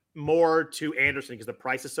more to Anderson because the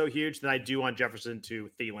price is so huge than I do on Jefferson to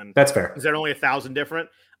Thielen. That's fair. Because they're only 1,000 different.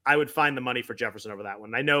 I would find the money for Jefferson over that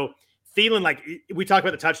one. I know Thielen, like we talk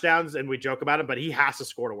about the touchdowns and we joke about him, but he has to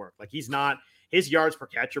score to work. Like his yards per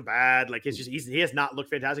catch are bad. Like he has not looked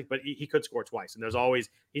fantastic, but he could score twice. And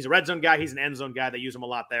he's a red zone guy. He's an end zone guy. They use him a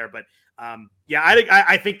lot there. But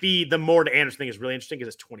I think the more to Anderson thing is really interesting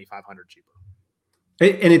because it's 2,500 cheaper.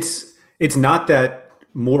 And it's not that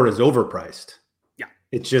Moore is overpriced. Yeah.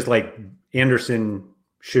 It's just like Anderson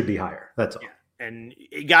should be higher. That's all. Yeah. And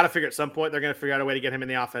you got to figure at some point they're going to figure out a way to get him in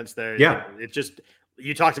the offense there. Yeah. It's just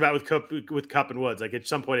you talked about with Cup and Woods. Like at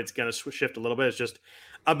some point, it's going to shift a little bit. It's just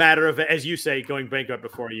a matter of, as you say, going bankrupt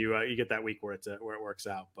before you get that week where it works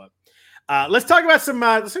out. But let's talk about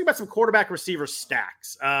some quarterback receiver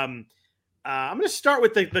stacks. I'm going to start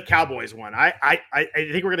with the Cowboys one. I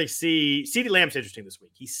think we're going to see CeeDee Lamb's interesting this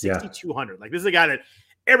week. He's 6,200. Like this is a guy that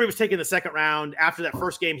everybody was taking the second round. After that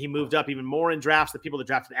first game, he moved up even more in drafts. The people that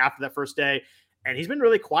drafted after that first day. And he's been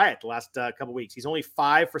really quiet the last couple weeks. He's only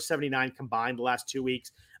 5 for 79 combined the last 2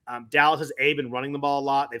 weeks. Dallas has been running the ball a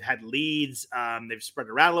lot. They've had leads. They've spread it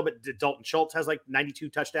around a little bit. Dalton Schultz has like 92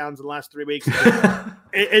 touchdowns in the last 3 weeks.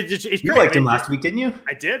 It's you liked him last week, didn't you?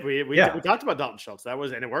 I did. We talked about Dalton Schultz.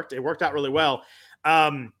 And it worked. It worked out really well.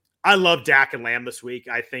 I love Dak and Lamb this week.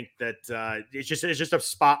 I think that it's just a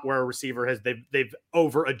spot where a receiver they've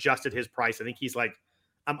over adjusted his price. I think he's like,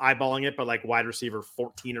 I'm eyeballing it, but like wide receiver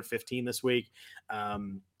 14 or 15 this week.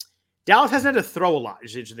 Dallas hasn't had to throw a lot,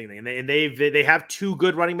 which is an interesting thing. And they have 2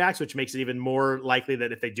 good running backs, which makes it even more likely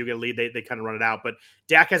that if they do get a lead, they kind of run it out. But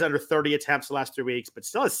Dak has under 30 attempts the last 3 weeks, but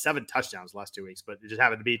still has 7 touchdowns the last 2 weeks. But it just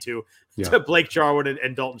happened to be to Blake Jarwin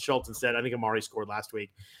and Dalton Schultz instead. I think Amari scored last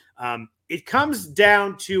week. It comes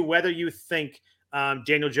down to whether you think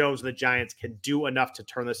Daniel Jones and the Giants can do enough to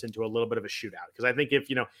turn this into a little bit of a shootout. Because I think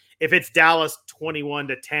if it's Dallas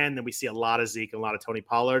 21-10, then we see a lot of Zeke and a lot of Tony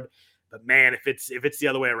Pollard. But man, if it's the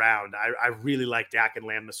other way around, I really like Dak and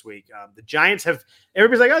Lamb this week. The Giants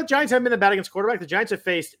everybody's like, the Giants haven't been that bad against quarterback. The Giants have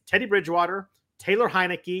faced Teddy Bridgewater, Taylor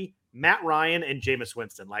Heineke, Matt Ryan, and Jameis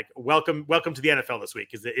Winston. Like welcome to the NFL this week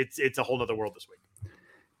because it's a whole nother world this week.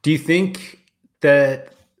 Do you think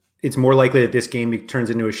that it's more likely that this game turns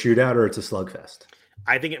into a shootout or it's a slugfest?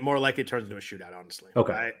 I think it more likely turns into a shootout, honestly.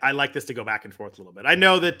 Okay. I like this to go back and forth a little bit. I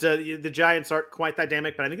know that the Giants aren't quite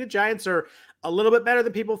dynamic, but I think the Giants are a little bit better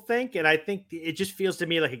than people think. And I think it just feels to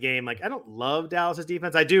me like a game. Like I don't love Dallas's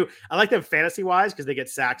defense. I like them fantasy wise because they get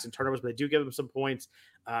sacks and turnovers, but they do give them some points.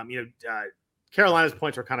 Carolina's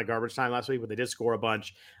points were kind of garbage time last week, but they did score a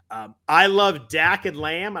bunch. I love Dak and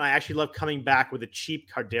Lamb, and I actually love coming back with a cheap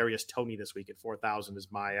Kadarius Toney this week at 4,000 is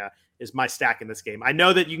my stack in this game. I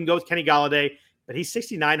know that you can go with Kenny Golladay, but he's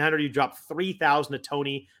 6,900. You dropped 3,000 to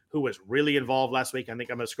Toney, who was really involved last week. I think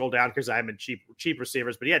I'm going to scroll down because I'm in cheap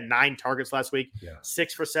receivers, but he had 9 targets last week,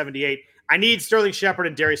 6 for 78. I need Sterling Shepard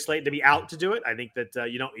and Darius Slayton to be out to do it. I think that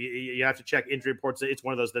you have to check injury reports. It's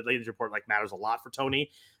one of those that injury report like matters a lot for Toney.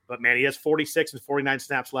 But man, he has 46 and 49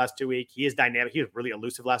 snaps last 2 weeks. He is dynamic. He was really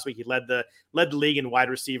elusive last week. He led the league in wide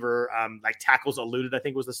receiver, like tackles eluded, I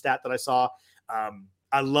think was the stat that I saw.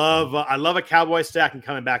 I love a Cowboy stack and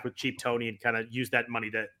coming back with cheap Toney and kind of use that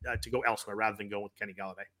money to go elsewhere rather than go with Kenny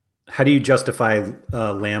Golladay. How do you justify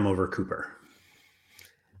Lamb over Cooper?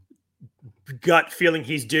 Gut feeling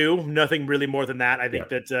he's due. Nothing really more than that. I think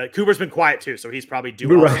that Cooper's been quiet too, so he's probably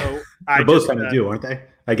due. Right. Also. They're both kind of due, aren't they?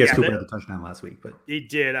 I guess Cooper had the touchdown last week, but he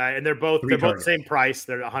did. And they're both the same price.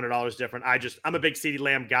 They're $100 different. I'm a big CeeDee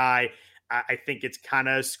Lamb guy. I think it's kind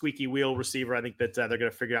of squeaky wheel receiver. I think that they're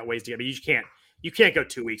going to figure out ways to get. But you can't go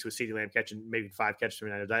 2 weeks with CeeDee Lamb catching maybe 5 catches.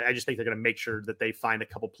 I just think they're going to make sure that they find a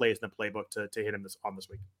couple plays in the playbook to hit him this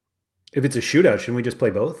week. If it's a shootout, shouldn't we just play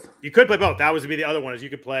both? You could play both. That would be the other one. Is you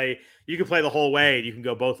could play the whole way. And you can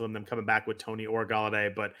go both of them coming back with Toney or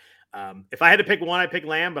Golladay. But if I had to pick one, I'd pick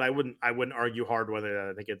Lamb. But I wouldn't argue hard whether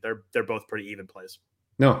I think they're both pretty even plays.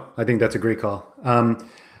 No, I think that's a great call.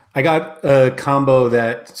 I got a combo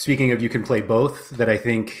that, speaking of you can play both, that I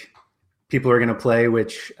think people are going to play,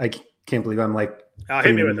 which I can't believe I'm like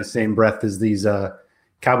putting in the same breath as these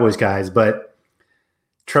Cowboys guys, but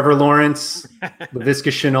Trevor Lawrence,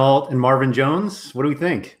 Laviska Shenault, and Marvin Jones. What do we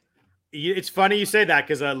think? It's funny you say that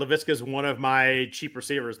because Laviska is one of my cheap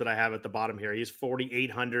receivers that I have at the bottom here. He's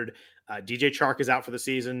 4,800. DJ Chark is out for the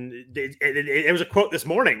season. It was a quote this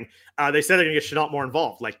morning. They said they're going to get Shenault more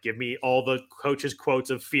involved. Like, give me all the coaches' quotes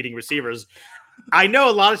of feeding receivers. I know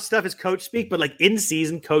a lot of stuff is coach speak, but like in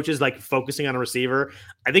season coaches like focusing on a receiver,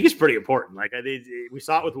 I think it's pretty important. Like we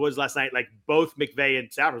saw it with Woods last night. Like both McVay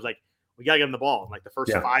and Stafford was like, we got to get him the ball. And like the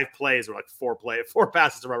first 5 plays were like 4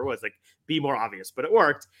 passes to Robert Woods. Like be more obvious, but it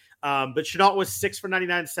worked. But Shenault was 6 for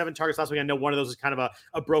 99, 7 targets last week. I know one of those is kind of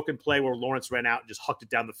a broken play where Lawrence ran out and just hucked it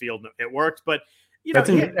down the field. And it worked, but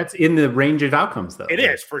that's in the range of outcomes though. It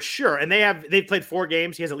is for sure. And they've played 4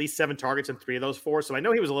 games. He has at least 7 targets in 3 of those 4. So I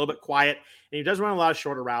know he was a little bit quiet and he does run a lot of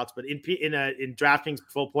shorter routes, but in DraftKings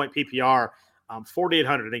full point PPR,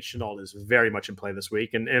 4,800. I think Shenault is very much in play this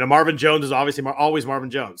week. And a Marvin Jones is obviously always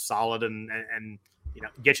Marvin Jones, solid and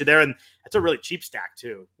get you there. And that's a really cheap stack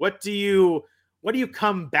too. What do you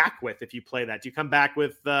come back with if you play that? Do you come back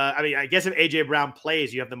with, I guess if AJ Brown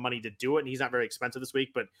plays, you have the money to do it and he's not very expensive this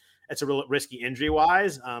week, but it's a real risky injury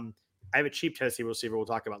wise. I have a cheap Tennessee receiver we'll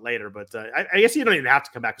talk about later, but I guess you don't even have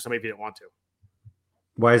to come back with somebody if you don't want to.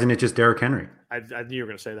 Why isn't it just Derrick Henry? I knew you were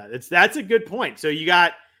going to say that. That's a good point. So you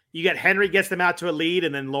got Henry gets them out to a lead,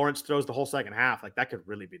 and then Lawrence throws the whole second half. Like, that could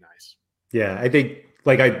really be nice. Yeah, I think,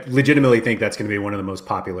 like, I legitimately think that's going to be one of the most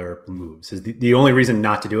popular moves. Is the only reason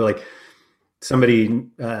not to do it. Like, somebody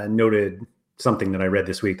noted something that I read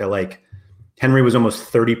this week that, like, Henry was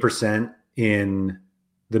almost 30% in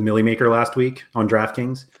the Millie Maker last week on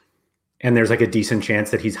DraftKings, and there's like a decent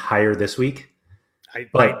chance that he's higher this week. I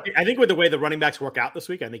think with the way the running backs work out this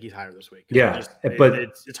week, I think he's higher this week. Yeah, but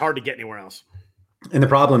it's hard to get anywhere else. And the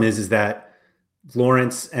problem is that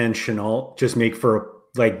Lawrence and Shenault just make for,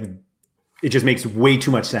 like, it just makes way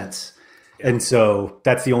too much sense. Yeah. And so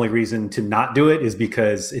that's the only reason to not do it, is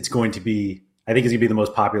because it's going to be, I think it's going to be the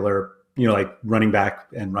most popular, like running back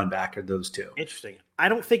and run back are those two. Interesting. I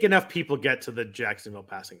don't think enough people get to the Jacksonville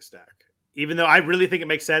passing stack, even though I really think it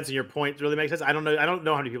makes sense. And your point really makes sense. I don't know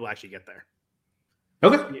how many people actually get there.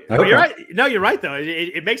 Okay. You're right. No, you're right though.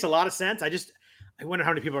 It makes a lot of sense. I wonder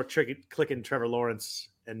how many people are clicking Trevor Lawrence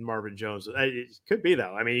and Marvin Jones. It could be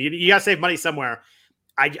though. I mean, you got to save money somewhere.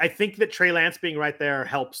 I think that Trey Lance being right there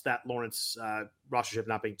helps that Lawrence rostership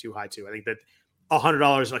not being too high too. I think that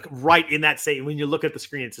 $100, like right in that same, when you look at the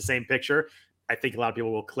screen, it's the same picture. I think a lot of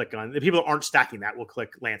people will click on, the people that aren't stacking that will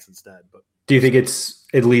click Lance instead. But do you think it's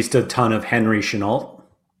at least a ton of Henry Shenault?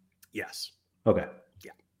 Yes. Okay.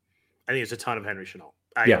 Yeah. I think it's a ton of Henry Shenault.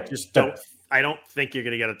 I don't think you're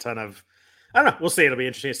going to get a ton of, I don't know. We'll see. It'll be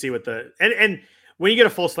interesting to see what and when you get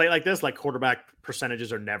a full slate like this, like quarterback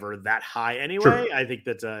percentages are never that high anyway. True. I think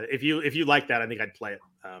that if you like that, I think I'd play it.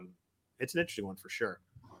 It's an interesting one for sure.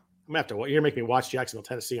 I'm going to have to, you're going to make me watch Jacksonville,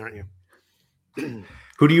 Tennessee, aren't you?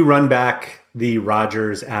 Who do you run back the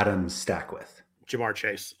Rodgers-Adams stack with? Jamar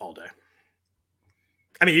Chase all day.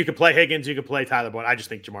 I mean, you could play Higgins, you could play Tyler Boyd. I just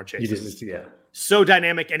think Jamar Chase is so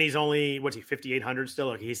dynamic, and he's only, 5,800 still?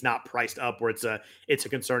 Like, he's not priced up where it's a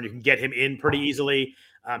concern. You can get him in pretty easily.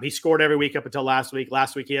 He scored every week up until last week.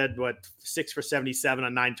 Last week he had 6 for 77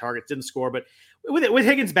 on 9 targets, didn't score. But with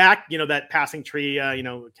Higgins back, that passing tree,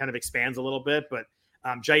 kind of expands a little bit. But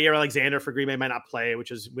Jair Alexander for Green Bay might not play, which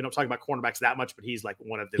is, we don't talk about cornerbacks that much, but he's like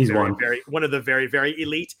one of the very, very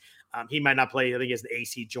elite. He might not play. I think he has an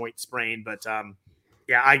AC joint sprain, but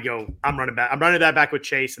yeah, I'm running that back with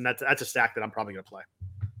Chase, and that's a stack that I'm probably going to play.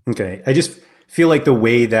 Okay. I just feel like the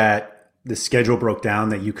way that the schedule broke down,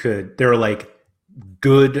 that there are like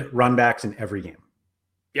good run backs in every game.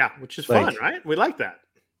 Yeah, which is fun, right? We like that.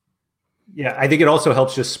 Yeah, I think it also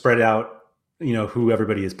helps just spread out, who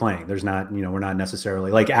everybody is playing. There's not, we're not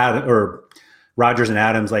necessarily like Rodgers and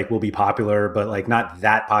Adams will be popular, but not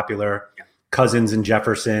that popular. Yeah. Cousins and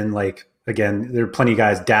Jefferson, again, there are plenty of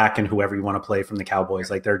guys, Dak and whoever you want to play from the Cowboys.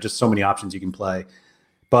 There are just so many options you can play.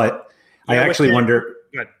 But I actually wonder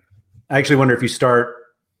if you start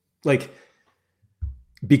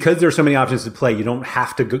because there's so many options to play, you don't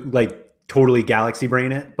have to go, totally galaxy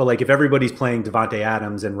brain it. But if everybody's playing Devontae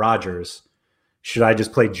Adams and Rodgers, should I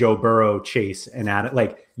just play Joe Burrow, Chase, and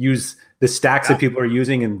use the stacks that people are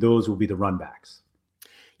using, and those will be the run backs?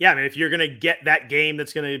 Yeah, I mean, if you're going to get that game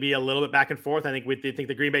that's going to be a little bit back and forth, I think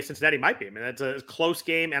the Green Bay Cincinnati might be. I mean, that's a close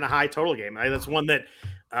game and a high total game. That's one that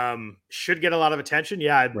should get a lot of attention.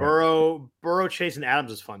 Yeah, right. Burrow, Chase, and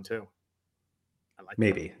Adams is fun too. I like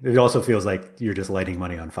maybe that. It also feels like you're just lighting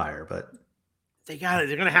money on fire, but they're going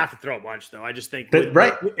to have to throw a bunch though. I just think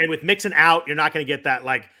with Mixon out, you're not going to get that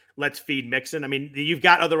let's feed Mixon. I mean, you've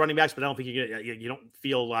got other running backs, but I don't think you don't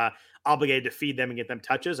feel obligated to feed them and get them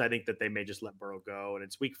touches. I think that they may just let Burrow go. And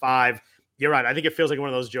it's week 5. You're right. I think it feels like one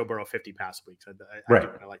of those Joe Burrow 50 pass weeks.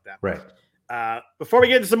 I like that. Right. Before we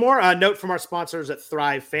get into some more, note from our sponsors at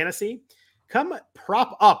Thrive Fantasy. Come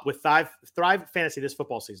prop up with Thrive Fantasy this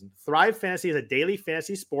football season. Thrive Fantasy is a daily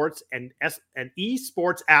fantasy sports and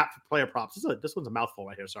esports app for player props. This one's a mouthful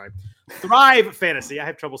right here. Sorry. Thrive Fantasy. I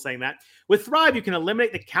have trouble saying that. With Thrive, you can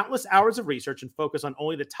eliminate the countless hours of research and focus on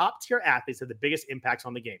only the top tier athletes that have the biggest impacts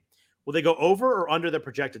on the game. Will they go over or under the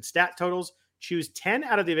projected stat totals? Choose 10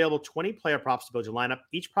 out of the available 20 player props to build your lineup.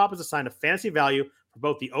 Each prop is assigned a fantasy value for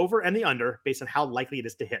both the over and the under based on how likely it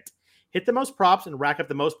is to hit. Hit the most props and rack up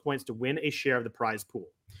the most points to win a share of the prize pool.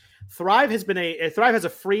 Thrive has a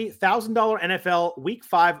free $1,000 NFL Week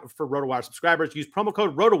 5 for RotoWire subscribers. Use promo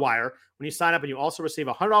code RotoWire when you sign up, and you also receive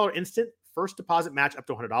a $100 instant first deposit match up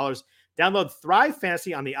to $100. Download Thrive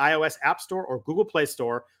Fantasy on the iOS App Store or Google Play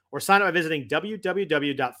Store, or sign up by visiting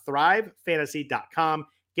www.thrivefantasy.com.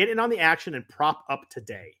 Get in on the action and prop up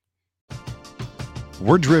today.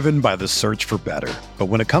 We're driven by the search for better. But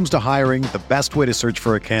when it comes to hiring, the best way to search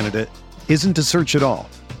for a candidate isn't to search at all.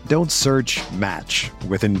 Don't search, match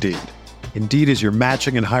with Indeed. Indeed is your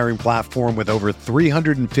matching and hiring platform with over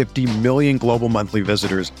 350 million global monthly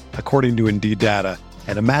visitors, according to Indeed data,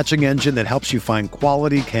 and a matching engine that helps you find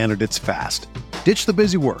quality candidates fast. Ditch the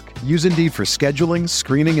busy work. Use Indeed for scheduling,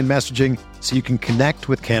 screening, and messaging so you can connect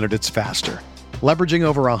with candidates faster. Leveraging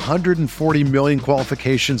over 140 million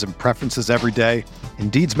qualifications and preferences every day,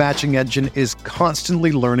 Indeed's matching engine is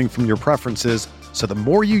constantly learning from your preferences, so the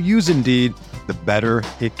more you use Indeed, the better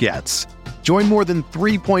it gets. Join more than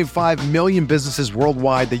 3.5 million businesses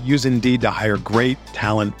worldwide that use Indeed to hire great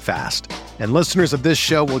talent fast. And listeners of this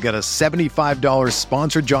show will get a $75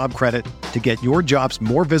 sponsored job credit to get your jobs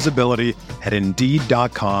more visibility at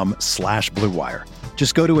Indeed.com/Blue Wire.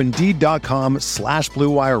 Just go to Indeed.com/Blue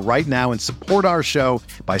Wire right now and support our show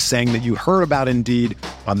by saying that you heard about Indeed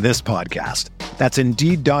on this podcast. That's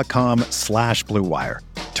Indeed.com/Blue Wire.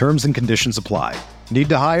 Terms and conditions apply. Need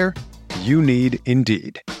to hire? You need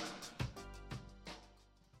Indeed.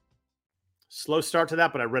 Slow start to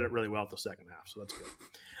that, but I read it really well at the second half, so that's good.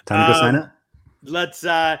 Time to go sign up. Let's.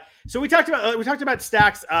 So we talked about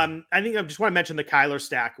stacks. I think I just want to mention the Kyler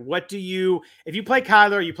stack. What do you, if you play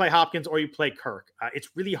Kyler, you play Hopkins, or you play Kirk? It's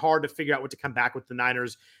really hard to figure out what to come back with the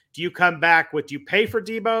Niners. Do you come back with? Do you pay for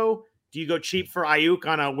Debo? Do you go cheap for Ayuk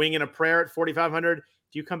on a wing and a prayer at 4,500?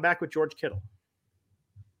 Do you come back with George Kittle?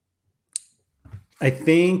 I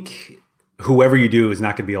think whoever you do is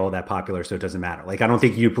not going to be all that popular, so it doesn't matter. Like I don't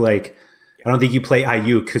think you play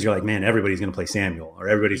Ayuk because you're like, man, everybody's going to play Samuel or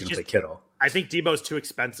everybody's going to play Kittle. I think Debo's too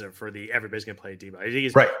expensive for everybody's going to play Debo. I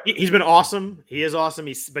think right. He's been awesome. He is awesome.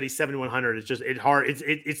 But he's 7,100. It's just hard.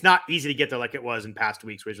 It's not easy to get there like it was in past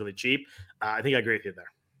weeks where he's really cheap. I think I agree with you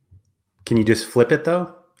there. Can you just flip it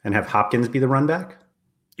though and have Hopkins be the run back?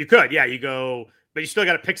 You could, yeah. You go, but you still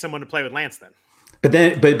got to pick someone to play with Lance then. But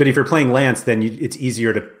if you're playing Lance, then it's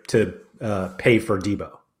easier to pay for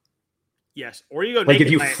Debo. Yes, or you go like naked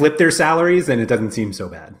if you Lance. Flip their salaries, then it doesn't seem so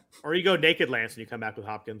bad. Or you go naked Lance and you come back with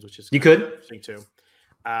Hopkins, which is you could interesting too.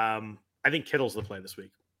 I think Kittle's the play this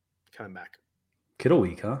week, coming back. Kittle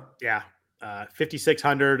week, huh? Yeah,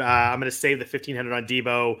 5,600. I'm going to save the 1,500 on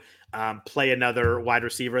Debo. Play another wide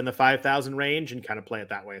receiver in the 5,000 range and kind of play it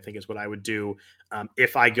that way. I think is what I would do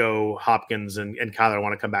if I go Hopkins and Kyler. I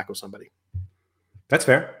want to come back with somebody. That's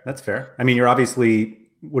fair. I mean, you're obviously.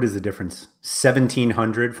 What is the difference?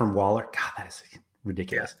 1,700 from Waller. God, that is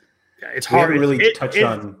ridiculous. Yeah, it's hard.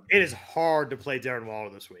 It is hard to play Darren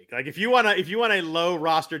Waller this week. Like if you want a low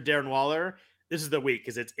roster Darren Waller, this is the week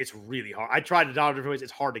because it's really hard. I tried it all different ways.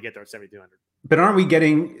 It's hard to get there at 7,200. But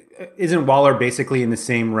isn't Waller basically in the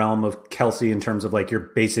same realm of Kelsey in terms of like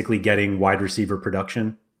you're basically getting wide receiver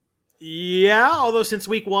production? Yeah, although since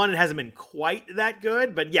week one it hasn't been quite that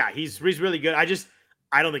good. But yeah, he's really good.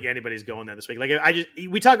 I don't think anybody's going there this week. Like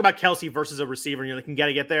we talk about Kelsey versus a receiver and you're like, you got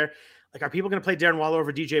to get there. Like, are people going to play Darren Waller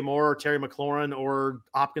over DJ Moore or Terry McLaurin or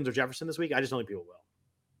Hopkins or Jefferson this week? I just don't think people will.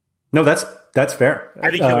 No, that's fair.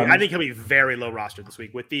 I think he'll be very low roster this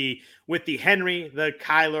week with the Henry, the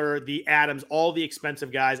Kyler, the Adams, all the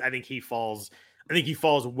expensive guys. I think he falls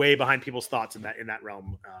way behind people's thoughts in that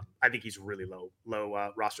realm. I think he's really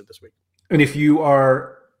low roster this week. And if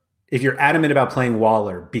you're adamant about playing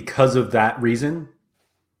Waller because of that reason,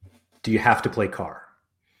 do you have to play Carr?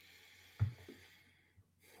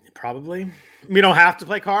 Probably. We don't have to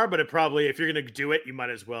play Carr, but if you're going to do it, you might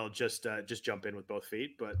as well just jump in with both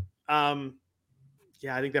feet. But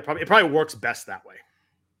yeah, I think it probably works best that way.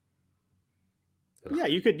 Yeah,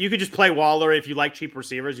 you could just play Waller if you like cheap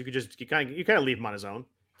receivers. You kind of leave him on his own.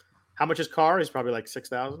 How much is Carr? He's probably like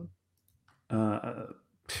 6,000. I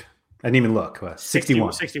didn't even look.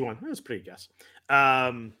 61. 61. That's a pretty guess.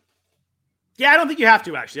 Yeah, I don't think you have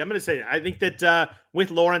to, actually. I'm going to say I think that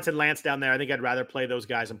with Lawrence and Lance down there, I think I'd rather play those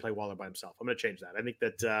guys and play Waller by himself. I'm going to change that. I think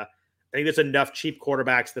there's enough cheap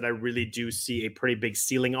quarterbacks that I really do see a pretty big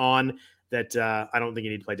ceiling on that I don't think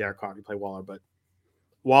you need to play Derek Carr. You play Waller, but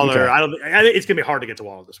Waller, okay. I think it's going to be hard to get to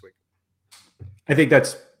Waller this week. I think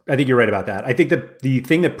you're right about that. I think that the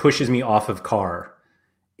thing that pushes me off of Carr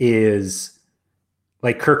is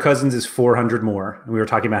like Kirk Cousins is 400 more. And we were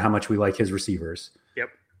talking about how much we like his receivers. Yep.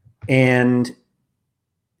 And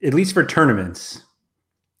at least for tournaments,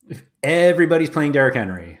 if everybody's playing Derrick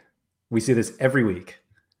Henry, we see this every week.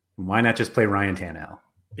 Why not just play Ryan Tannehill?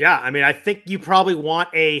 Yeah, I mean, I think you probably want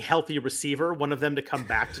a healthy receiver, one of them to come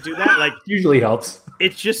back to do that. Like, usually helps.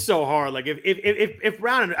 It's just so hard. Like, if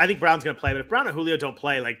Brown, I think Brown's going to play, but if Brown and Julio don't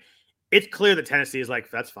play, like, it's clear that Tennessee is like,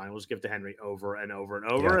 that's fine. We'll just give it to Henry over and over and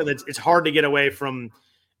over, and it's hard to get away from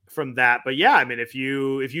that. But yeah, I mean, if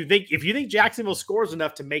you think Jacksonville scores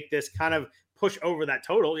enough to make this kind of push over that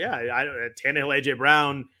total, yeah, Tannehill, AJ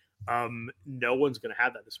Brown, no one's going to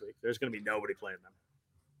have that this week. There's going to be nobody playing them.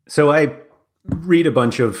 So I read a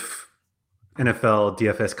bunch of NFL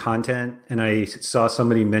DFS content, and I saw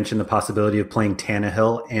somebody mention the possibility of playing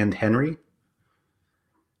Tannehill and Henry.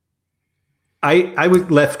 I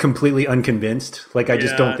was left completely unconvinced. Like, I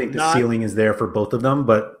just don't think the ceiling is there for both of them,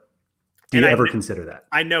 but do you ever consider that?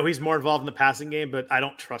 I know he's more involved in the passing game, but I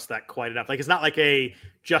don't trust that quite enough. Like, it's not like a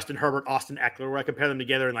Justin Herbert, Austin Eckler where I compare them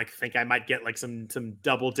together and like think I might get like some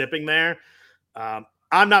double dipping there.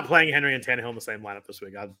 I'm not playing Henry and Tannehill in the same lineup this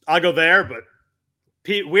week. I'll go there, but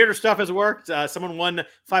weirder stuff has worked. Someone won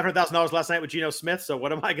 $500,000 last night with Geno Smith. So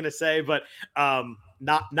what am I going to say? But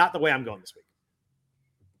not the way I'm going this week.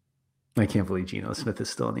 I can't believe Geno Smith is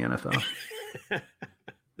still in the NFL.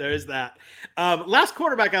 There is that. Last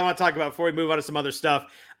quarterback I want to talk about before we move on to some other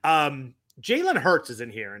stuff. Jalen Hurts is in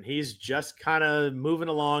here, and he's just kind of moving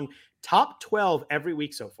along. Top 12 every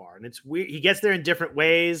week so far. And it's weird. He gets there in different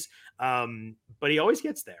ways, but he always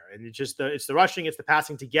gets there. And it's just it's the rushing, it's the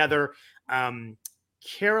passing together.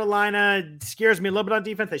 Carolina scares me a little bit on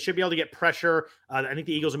defense. They should be able to get pressure. I think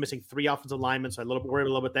the Eagles are missing 3 offensive linemen, so I'm worried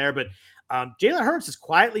a little bit there. But Jalen Hurts has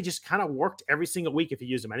quietly just kind of worked every single week if you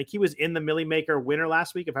use him. I think he was in the Millie Maker winner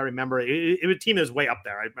last week, if I remember. It was a team that was way up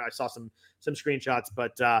there. I saw some screenshots,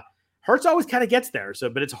 but Hurts always kind of gets there. So,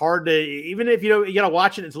 but it's hard to, even if you got to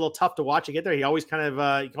watch it, it's a little tough to watch and get there. He always kind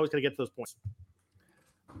of get to those points.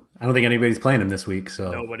 I don't think anybody's playing him this week.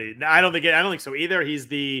 So nobody. I don't think so either. He's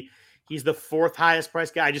the 4th highest price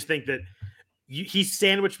guy. I just think that he's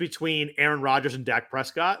sandwiched between Aaron Rodgers and Dak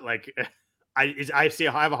Prescott. Like I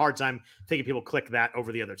have a hard time thinking people click that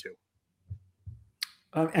over the other two.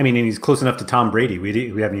 I mean, and he's close enough to Tom Brady.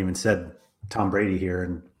 We haven't even said Tom Brady here,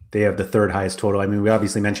 and they have the 3rd highest total. I mean, we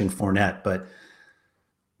obviously mentioned Fournette, but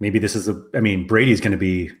maybe this is Brady's going to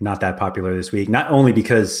be not that popular this week. Not only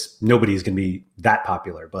because nobody's going to be that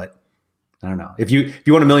popular, but I don't know. If you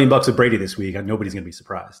want $1 million with Brady this week, nobody's going to be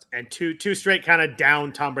surprised. And two straight kind of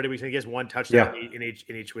down Tom Brady weeks. He gets 1 touchdown in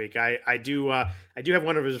each week. I do have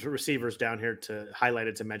one of his receivers down here to highlight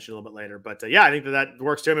it to mention a little bit later. But I think that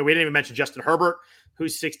works too. I mean, we didn't even mention Justin Herbert,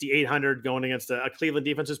 who's 6,800 going against a Cleveland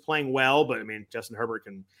defense who's playing well. But I mean, Justin Herbert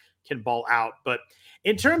can ball out. But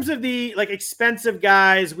in terms of the like expensive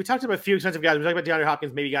guys, we talked about a few expensive guys. We talked about DeAndre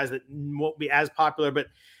Hopkins, maybe guys that won't be as popular, but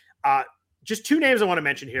just 2 names I want to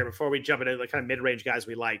mention here before we jump into the kind of mid-range guys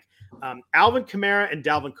we like. Alvin Kamara and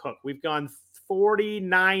Dalvin Cook. We've gone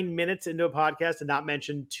 49 minutes into a podcast and not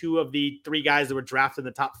mentioned 2 of the 3 guys that were drafted in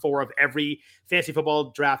the top 4 of every fantasy football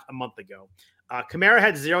draft a month ago. Kamara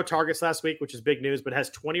had 0 targets last week, which is big news, but has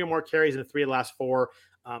 20 or more carries in the 3 of the last 4.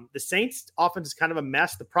 The Saints offense is kind of a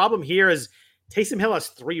mess. The problem here is Taysom Hill has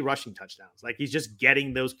 3 rushing touchdowns. Like, he's just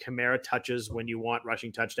getting those Kamara touches when you want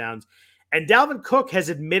rushing touchdowns. And Dalvin Cook has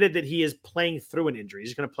admitted that he is playing through an injury.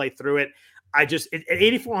 He's going to play through it. At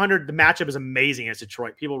 8,400, the matchup is amazing against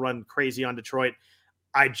Detroit. People run crazy on Detroit.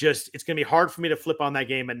 It's going to be hard for me to flip on that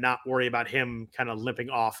game and not worry about him kind of limping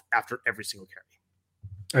off after every single carry.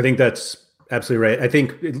 I think that's absolutely right. I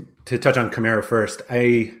think to touch on Kamara first,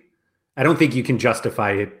 I don't think you can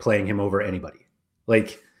justify playing him over anybody.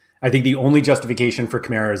 Like, I think the only justification for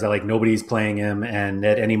Kamara is that like nobody's playing him and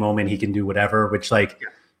at any moment he can do whatever, which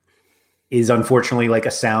is unfortunately like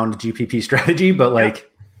a sound GPP strategy, but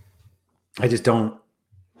I just don't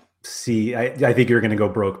see, I think you're going to go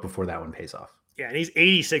broke before that one pays off. Yeah. And he's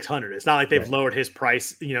 8,600. It's not like they've lowered his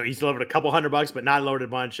price. He's lowered a couple $100, but not lowered a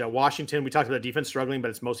bunch. Washington, we talked about defense struggling, but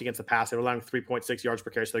it's mostly against the pass. They're allowing 3.6 yards per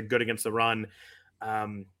carry. So they're good against the run.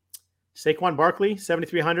 Saquon Barkley,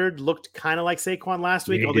 7,300, looked kind of like Saquon last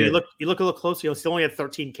week. Although you look a little closer, he still only had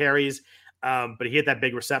 13 carries. But he hit that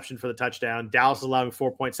big reception for the touchdown. Dallas is allowing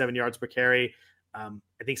 4.7 yards per carry. I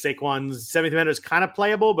think Saquon's 7,300 is kind of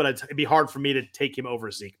playable, but it'd be hard for me to take him over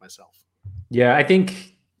Zeke myself. Yeah, I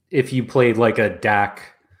think if you played like a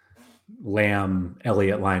Dak, Lamb,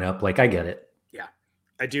 Elliott lineup, like I get it. Yeah,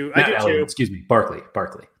 I do. I do too. Excuse me, Barkley.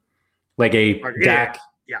 Like a Barkley. Dak,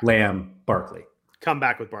 Lamb, Barkley. Come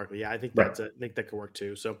back with Barkley. Yeah, I think I think that could work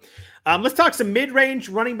too. So let's talk some mid-range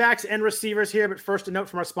running backs and receivers here. But first, a note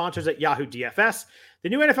from our sponsors at Yahoo DFS. The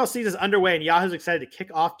new NFL season is underway, and Yahoo's excited to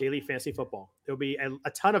kick off daily fantasy football. There'll be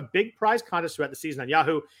a ton of big prize contests throughout the season on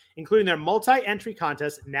Yahoo, including their multi-entry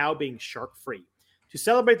contest now being shark-free. To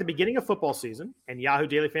celebrate the beginning of football season and Yahoo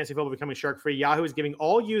Daily Fantasy Football becoming shark-free, Yahoo is giving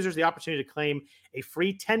all users the opportunity to claim a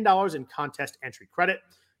free $10 in contest entry credit.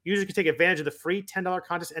 Users can take advantage of the free $10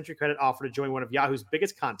 contest entry credit offer to join one of Yahoo's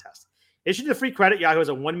biggest contests. Issued to free credit, Yahoo has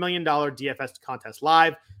a $1 million DFS contest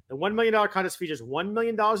live. The $1 million contest features $1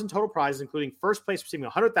 million in total prizes, including first place receiving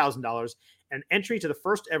 $100,000 and entry to the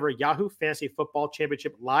first ever Yahoo Fantasy Football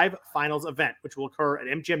Championship live finals event, which will occur at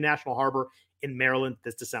MGM National Harbor in Maryland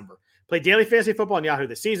this December. Play daily fantasy football on Yahoo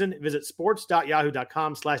this season. Visit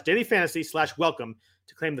sports.yahoo.com/dailyfantasy/welcome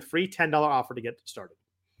to claim the free $10 offer to get started.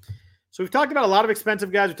 So we've talked about a lot of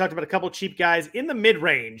expensive guys. We've talked about a couple cheap guys in the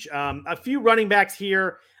mid-range. A few running backs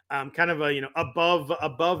here, kind of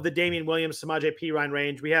above the Damian Williams, Samaje Perine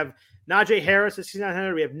range. We have Najee Harris at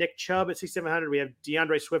 6,900. We have Nick Chubb at 6,700. We have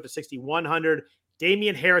DeAndre Swift at 6,100.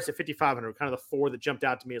 Damian Harris at 5,500. Kind of the four that jumped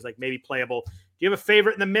out to me as like maybe playable. Do you have a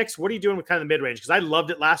favorite in the mix? What are you doing with kind of the mid-range? Because I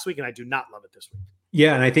loved it last week and I do not love it this week.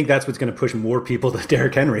 Yeah, and I think that's what's going to push more people to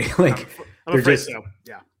Derrick Henry. I'm afraid so.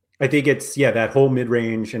 Yeah. I think it's that whole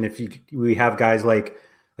mid-range. And if we have guys like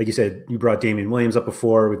you said, you brought Damian Williams up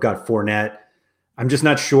before. We've got Fournette. I'm just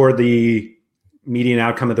not sure the median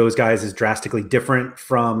outcome of those guys is drastically different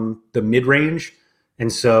from the mid-range.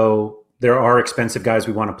 And so there are expensive guys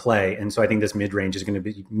we want to play. And so I think this mid-range is going to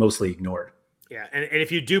be mostly ignored. Yeah, and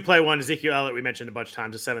if you do play one, Ezekiel Elliott, we mentioned a bunch of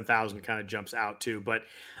times, at 7,000 kind of jumps out too. But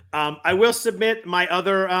I will submit my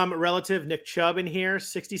other relative, Nick Chubb, in here,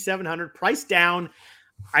 6,700, price down.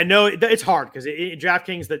 I know it's hard because in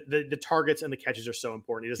DraftKings, the targets and the catches are so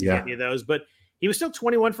important. He doesn't get any of those, but he was still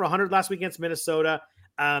 21 for 100 last week against Minnesota.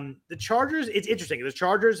 The Chargers, it's interesting. The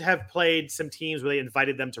Chargers have played some teams where they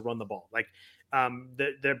invited them to run the ball. Like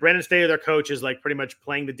the Brandon Staley, their coach, is like pretty much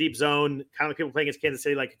playing the deep zone, kind of like people playing against Kansas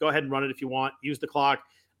City. Like, go ahead and run it if you want. Use the clock.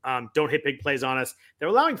 Don't hit big plays on us. They're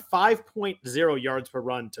allowing 5.0 yards per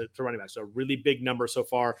run to running back. So a really big number so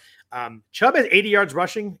far. Chubb has 80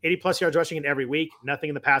 plus yards rushing in every week. Nothing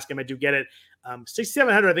in the pass game. I do get it.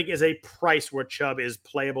 6,700, I think, is a price where Chubb is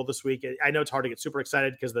playable this week. I know it's hard to get super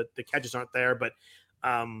excited because the catches aren't there, but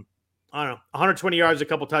I don't know. 120 yards, a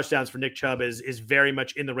couple touchdowns for Nick Chubb is very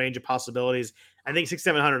much in the range of possibilities. I think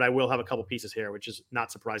 6,700, I will have a couple pieces here, which is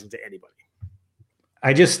not surprising to anybody.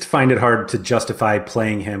 I just find it hard to justify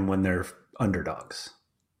playing him when they're underdogs.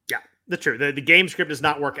 Yeah, that's true. The game script does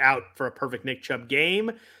not work out for a perfect Nick Chubb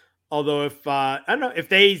game. Although if I don't know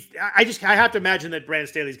if I have to imagine that Brandon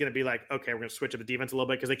Staley's going to be like, okay, we're going to switch up the defense a little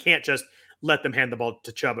bit because they can't just let them hand the ball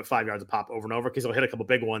to Chubb at 5 yards a pop over and over because they'll hit a couple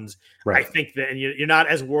big ones. Right. I think that, and you're not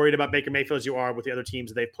as worried about Baker Mayfield as you are with the other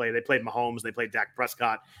teams that they've played. They played Mahomes, they played Dak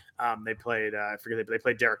Prescott, they played they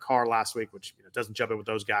played Derek Carr last week, which doesn't jump in with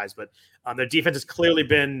those guys. But their defense has clearly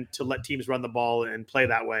been to let teams run the ball and play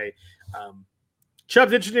that way.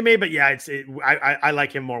 Chubb's interesting to me, but yeah, I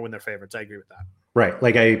like him more when they're favorites. I agree with that. Right,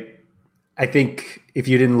 like I think if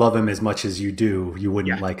you didn't love him as much as you do, you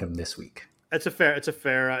wouldn't like him this week. It's a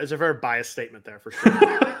fair biased statement there for sure.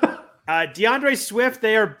 DeAndre Swift,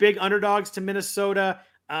 they are big underdogs to Minnesota.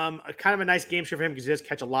 Kind of a nice game for him because he does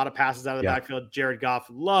catch a lot of passes out of the backfield. Jared Goff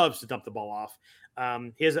loves to dump the ball off.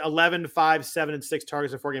 He has 11, 5, 7, and 6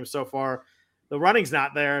 targets in 4 games so far. The running's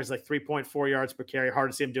not there. It's like 3.4 yards per carry.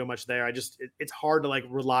 Hard to see him doing much there. It's hard to like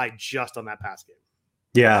rely just on that pass game.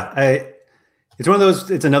 Yeah, it's one of those.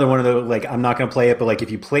 It's another one of those. Like, I'm not going to play it, but like if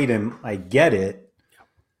you played him, I get it,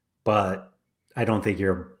 but I don't think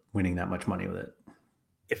you're winning that much money with it.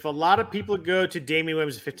 If a lot of people go to Damian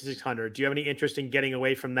Williams at 5,600, do you have any interest in getting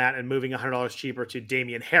away from that and moving $100 cheaper to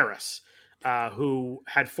Damian Harris, who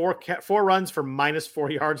had four runs for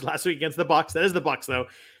 -4 yards last week against the Bucs? That is the Bucs, though.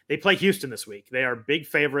 They play Houston this week. They are big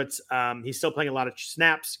favorites. He's still playing a lot of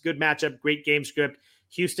snaps. Good matchup. Great game script.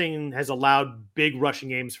 Houston has allowed big rushing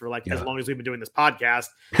games for as long as we've been doing this podcast.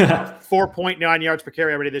 4.9 yards per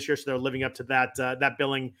carry already this year, so they're living up to that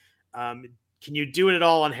billing. Can you do it at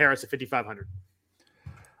all on Harris at 5,500?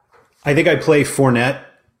 I think I play Fournette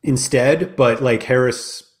instead, but like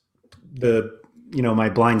Harris, my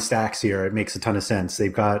blind stacks here, it makes a ton of sense.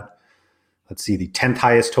 They've got, let's see, the 10th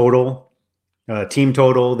highest total, team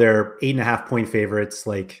total. They're 8.5 point favorites.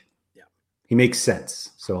 He makes sense.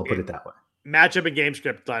 So I'll put it that way. Matchup and game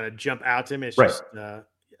script jump out to him. It's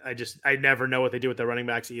just, I never know what they do with their running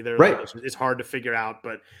backs either. Right. It's hard to figure out,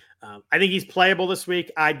 but I think he's playable this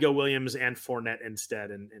week. I'd go Williams and Fournette instead.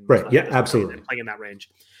 And right. Yeah, absolutely. Playing in that range.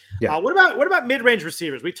 Yeah. What about mid-range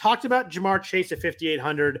receivers? We talked about Jamar Chase at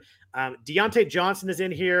 5,800. Deontay Johnson is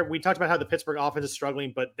in here. We talked about how the Pittsburgh offense is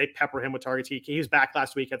struggling, but they pepper him with targets. He was back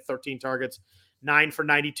last week, had 13 targets, 9 for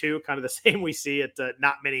 92, kind of the same we see at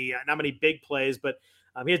not many big plays, but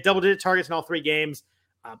he has double-digit targets in all 3 games.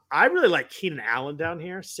 I really like Keenan Allen down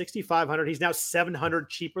here, 6,500. He's now 700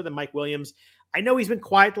 cheaper than Mike Williams. I know he's been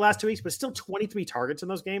quiet the last 2 weeks, but still 23 targets in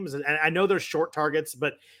those games. And I know they're short targets,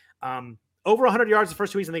 but over 100 yards the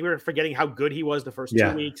first 2 weeks. I think we were forgetting how good he was the first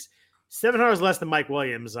 2 weeks. $700 less than Mike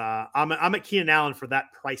Williams. I'm at Keenan Allen for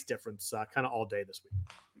that price difference kind of all day this week.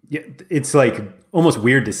 Yeah, it's like almost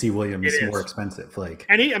weird to see Williams more expensive.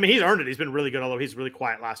 And he's earned it. He's been really good, although he's really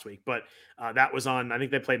quiet last week. But that was on. I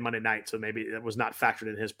think they played Monday night, so maybe that was not factored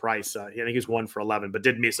in his price. I think he was 1 for 11, but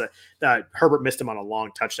did miss Herbert missed him on a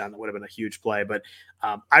long touchdown that would have been a huge play. But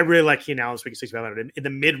I really like Keenan Allen this week at 6,500. In the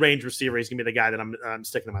mid-range receiver, he's gonna be the guy that I'm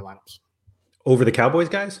sticking in my lineups over the Cowboys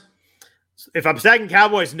guys. If I'm stacking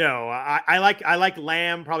Cowboys, no, I like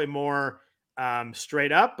Lamb probably more.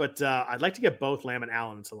 Straight up, but I'd like to get both Lamb and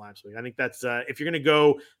Allen into the line. So I think that's if you're going to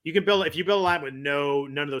go, you can build a line with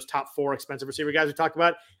none of those top 4 expensive receiver guys we talked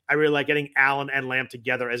about. I really like getting Allen and Lamb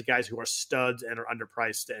together as guys who are studs and are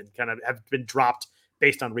underpriced and kind of have been dropped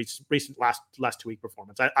based on recent last 2 week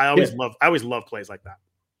performance. I always love plays like that.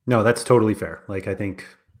 No, that's totally fair. Like I think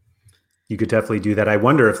you could definitely do that. I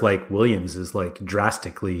wonder if like Williams is like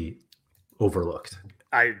drastically overlooked.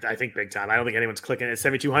 I think big time. I don't think anyone's clicking at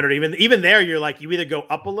 7,200. Even there, you're like, you either go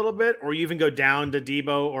up a little bit or you even go down to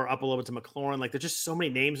Debo or up a little bit to McLaurin. Like there's just so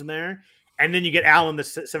many names in there. And then you get Allen the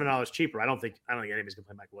 $7 cheaper. I don't think anybody's gonna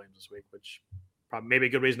play Mike Williams this week, which probably maybe a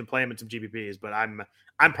good reason to play him in some GPPs, but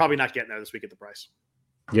I'm probably not getting there this week at the price.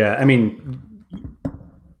 Yeah, I mean,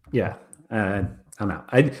 yeah. I'm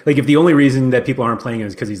out. Like if the only reason that people aren't playing him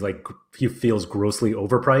is because he feels grossly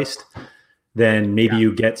overpriced, then maybe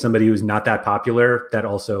you get somebody who's not that popular that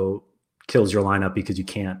also kills your lineup because you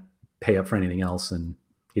can't pay up for anything else and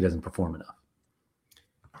he doesn't perform enough.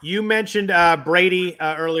 You mentioned Brady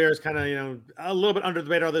earlier is kind of, a little bit under the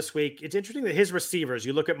radar this week. It's interesting that his receivers,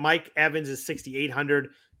 you look at Mike Evans is 6,800.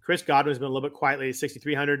 Chris Godwin's been a little bit quietly at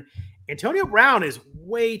 6,300. Antonio Brown is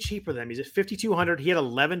way cheaper than him. He's at 5,200. He had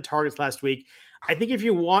 11 targets last week. I think if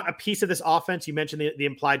you want a piece of this offense, you mentioned the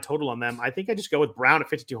implied total on them. I think I just go with Brown at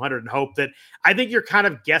 5,200 and hope that I think you're kind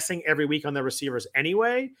of guessing every week on their receivers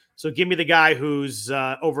anyway. So give me the guy who's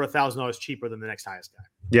over $1,000 cheaper than the next highest guy.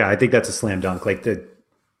 Yeah, I think that's a slam dunk. Like the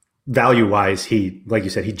value wise, he, like you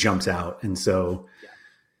said, he jumps out. And so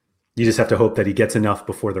you just have to hope that he gets enough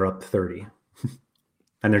before they're up 30.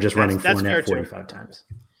 And they're just running Fournette 45 times.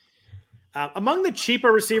 Among the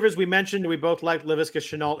cheaper receivers we mentioned, we both like Laviska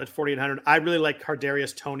Shenault at 4,800. I really like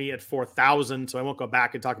Kadarius Toney at 4,000, so I won't go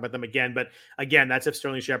back and talk about them again. But again, that's if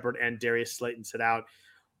Sterling Shepard and Darius Slayton sit out.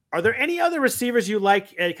 Are there any other receivers you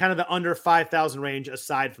like at kind of the under 5,000 range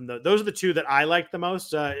aside from those? Those are the two that I like the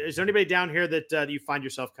most. Is there anybody down here that you find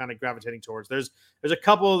yourself kind of gravitating towards? There's a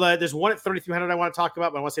couple. There's one at 3,300 I want to talk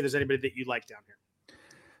about, but I want to say there's anybody that you like down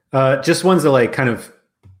here. Just ones that like kind of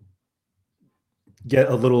get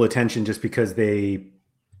a little attention just because they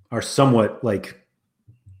are somewhat like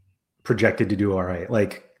projected to do all right.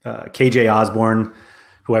 Like KJ Osborne,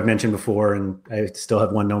 who I've mentioned before, and I still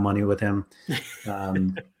have no money with him.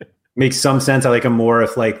 Makes some sense. I like him more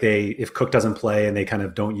if Cook doesn't play and they kind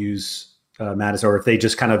of don't use Madison, or if they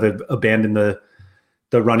just kind of abandon the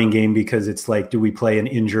running game because it's like, do we play an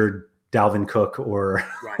injured Dalvin Cook or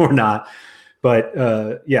not? But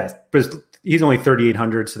but he's only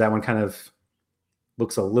 3,800, so that one kind of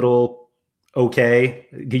looks a little okay.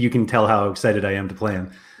 You can tell how excited I am to play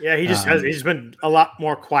him. Yeah, he's been a lot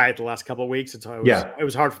more quiet the last couple of weeks. It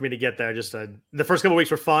was hard for me to get there. Just the first couple of weeks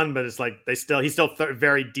were fun, but it's like he's still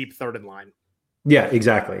very deep third in line. Yeah,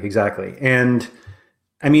 exactly. And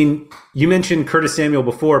I mean, you mentioned Curtis Samuel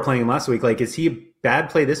before playing him last week. Like, is he a bad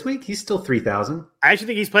play this week? He's still 3,000. I actually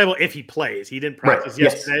think he's playable if he plays. He didn't practice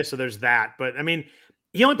yesterday, so there's that. But I mean,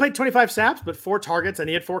 he only played 25 snaps, but 4 targets, and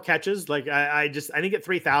he had 4 catches. Like I think at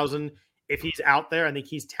 3,000, if he's out there, I think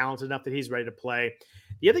he's talented enough that he's ready to play.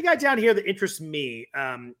 The other guy down here that interests me,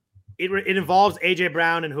 it involves AJ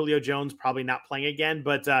Brown and Julio Jones probably not playing again,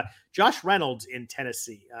 but Josh Reynolds in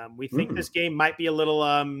Tennessee. We think this game might be a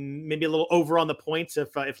little, maybe a little over on the points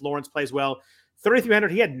if Lawrence plays well.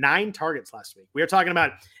 3,300. He had 9 targets last week. We were talking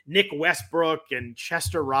about Nick Westbrook and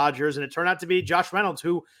Chester Rogers, and it turned out to be Josh Reynolds,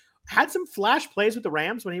 who had some flash plays with the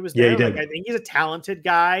Rams when he was there. Yeah, he did. I think he's a talented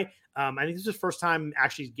guy. I think this is his first time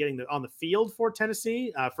actually getting on the field for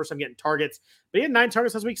Tennessee. First time getting targets. But he had 9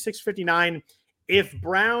 targets last week, 659. If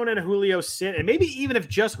Brown and Julio sit, and maybe even if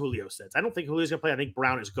just Julio sits, I don't think Julio's going to play. I think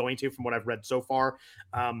Brown is going to, from what I've read so far.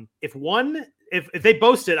 If they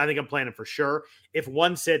both sit, I think I'm playing him for sure. If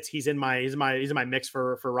one sits, he's in my mix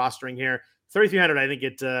for rostering here. 3,300, I think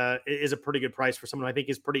it is a pretty good price for someone who I think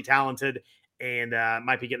is pretty talented and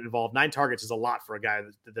might be getting involved. 9 targets is a lot for a guy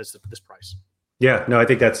that's this price. Yeah, no, I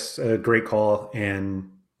think that's a great call,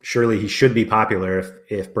 and surely he should be popular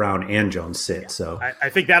if Brown and Jones sit. Yeah. So I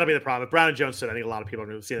think that'll be the problem. If Brown and Jones sit, I think a lot of people are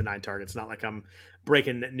going to see the 9 targets. Not like I'm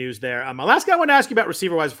breaking news there. My last guy I want to ask you about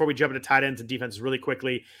receiver-wise before we jump into tight ends and defenses really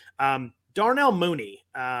quickly. Darnell Mooney.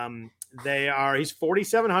 He's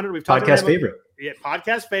 4,700. We've talked podcast favorite. Yeah,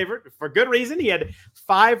 podcast favorite for good reason. He had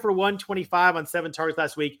 5 for 125 on 7 targets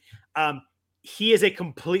last week. He is a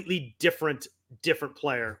completely different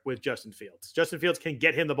player with Justin Fields. Justin Fields can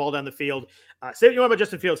get him the ball down the field. Say what you want about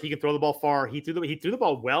Justin Fields. He can throw the ball far. He threw the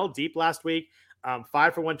ball well deep last week. 5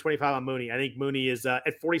 for 125 on Mooney. I think Mooney is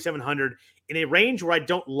at 4,700 in a range where I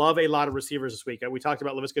don't love a lot of receivers this week. We talked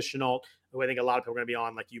about Laviska Shenault, who I think a lot of people are going to be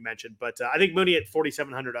on, like you mentioned. But I think Mooney at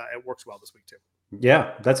 4,700, it works well this week too.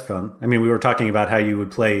 Yeah, that's fun. I mean, we were talking about how you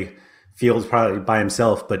would play Fields probably by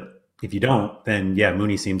himself, but if you don't, then yeah,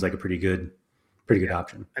 Mooney seems like a pretty good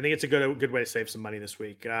option. I think it's a good way to save some money this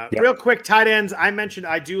week. Real quick, tight ends. I mentioned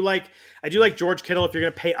I do like George Kittle if you're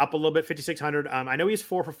going to pay up a little bit, 5,600. I know he's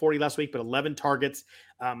 4 for 40 last week, but 11 targets.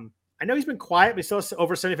 I know he's been quiet, but he still has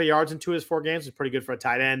over 75 yards in 2 of his 4 games. It's pretty good for a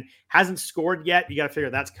tight end. Hasn't scored yet. You got to figure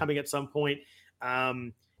that's coming at some point.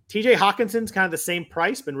 TJ Hawkinson's kind of the same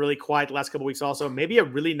price, been really quiet the last couple of weeks also. Maybe a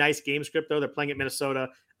really nice game script, though. They're playing at Minnesota.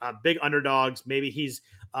 Big underdogs. Maybe he's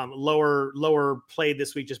lower played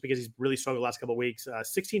this week just because he's really struggled the last couple of weeks.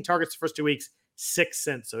 16 targets the first 2 weeks, 6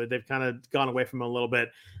 since. So they've kind of gone away from him a little bit.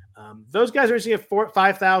 Those guys are usually at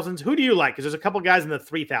 5,000s. Who do you like? Because there's a couple guys in the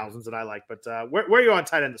 3,000s that I like. But where are you on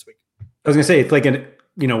tight end this week? I was going to say, it's like,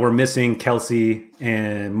 we're missing Kelsey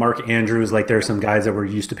and Mark Andrews. Like there are some guys that we're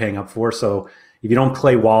used to paying up for. So if you don't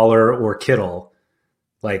play Waller or Kittle,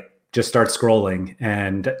 like just start scrolling.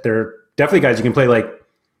 And there are definitely guys you can play. Like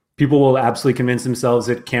people will absolutely convince themselves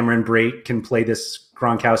that Cameron Brate can play this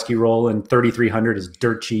Gronkowski role, and 3,300 is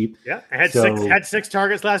dirt cheap. Yeah, I had 6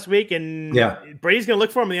 targets last week, and Brady's going to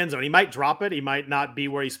look for him in the end zone. He might drop it. He might not be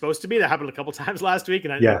where he's supposed to be. That happened a couple times last week,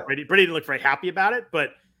 and Brady didn't look very happy about it.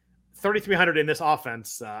 But 3,300 in this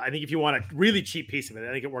offense, I think if you want a really cheap piece of it,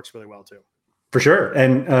 I think it works really well too. For sure,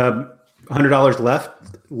 and $100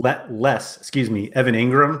 less. Evan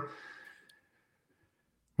Ingram.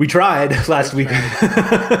 We tried last week.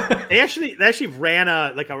 They actually ran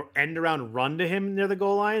a end around run to him near the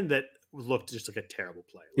goal line that looked just like a terrible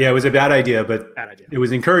play. Yeah, it was a bad idea, but it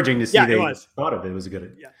was encouraging to see they thought of it. It was a good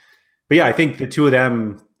idea. Yeah. But yeah, I think the two of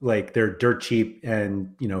them, like they're dirt cheap,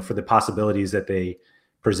 and for the possibilities that they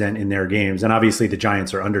present in their games. And obviously the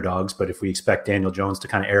Giants are underdogs, but if we expect Daniel Jones to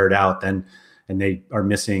kind of air it out, then and they are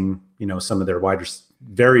missing some of their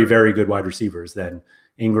very, very good wide receivers, then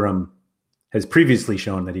Ingram has previously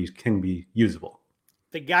shown that he can be usable.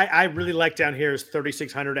 The guy I really like down here is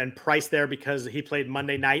 3,600, and priced there because he played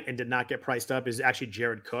Monday night and did not get priced up is actually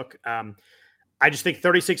Jared Cook. I just think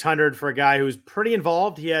 3,600 for a guy who's pretty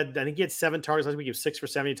involved. I think he had 7 targets last week. He was 6 for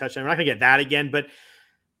 70 touchdowns. We're not going to get that again, but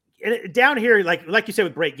down here, like you said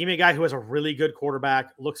with Brate, give me a guy who has a really good quarterback,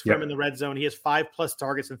 looks for him in the red zone. He has 5+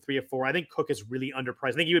 targets and 3 of 4. I think Cook is really underpriced.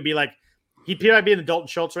 I think he would be like, he'd probably be in the Dalton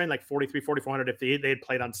Schultz range, like 4,400 if they had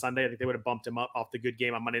played on Sunday. I think they would have bumped him up off the good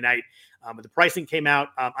game on Monday night. But the pricing came out.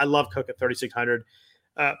 I love Cook at 3,600.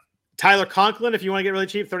 Tyler Conklin, if you want to get really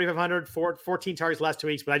cheap, 3,500, 14 targets last 2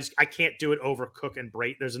 weeks. But I can't do it over Cook and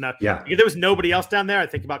Brate. There's enough. Yeah. If there was nobody else down there, I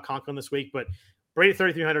think about Conklin this week. But Brate at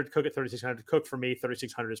 3,300, Cook at 3,600. Cook for me,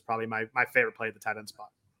 3,600 is probably my favorite play at the tight end spot.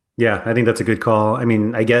 Yeah, I think that's a good call. I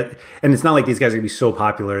mean, and it's not like these guys are going to be so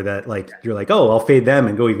popular that you're like, oh, I'll fade them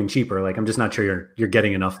and go even cheaper. Like, I'm just not sure you're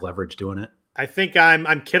getting enough leverage doing it. I think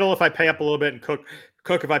I'm Kittle if I pay up a little bit, and Cook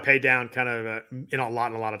if I pay down, kind of in a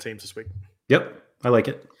lot of teams this week. Yep, I like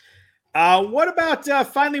it. What about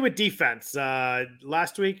finally with defense?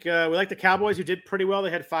 Last week we liked the Cowboys, who did pretty well.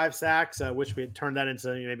 They had 5 sacks, which we had turned that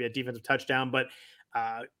into maybe a defensive touchdown, but.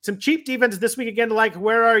 Some cheap defense this week again. Like,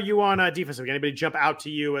 where are you on defense? Anybody jump out to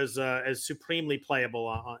you as supremely playable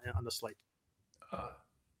on the slate?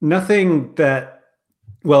 Nothing that.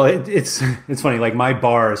 Well, it's funny. Like my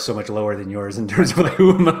bar is so much lower than yours in terms of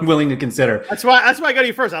who I'm willing to consider. That's why I go to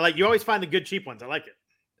you first. You always find the good cheap ones. I like it.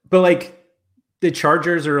 But the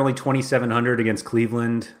Chargers are only 2,700 against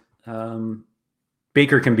Cleveland.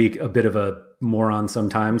 Baker can be a bit of a moron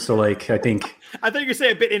sometimes. So I think I thought you were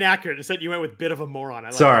saying a bit inaccurate. I said you went with bit of a moron.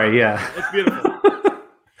 Sorry. Yeah. It's beautiful.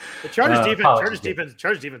 The Chargers defense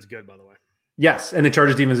is good, by the way. Yes. And the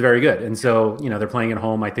Chargers defense is very good. And so, they're playing at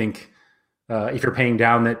home. I think if you're paying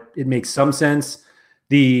down, that it makes some sense.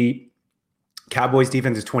 The Cowboys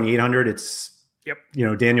defense is 2,800. It's,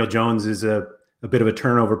 Daniel Jones is a bit of a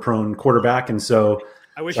turnover prone quarterback. And so,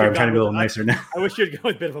 I'm trying to be a little nicer now. I wish you'd go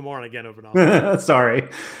with a bit of a moron again over and over. Sorry.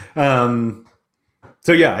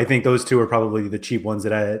 So yeah, I think those two are probably the cheap ones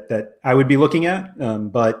that I would be looking at.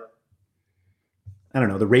 But I don't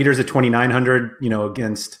know. The Raiders at 2,900,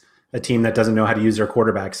 against a team that doesn't know how to use their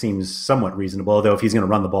quarterback seems somewhat reasonable. Although if he's going to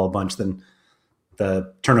run the ball a bunch, then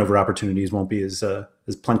the turnover opportunities won't be as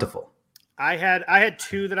plentiful. I had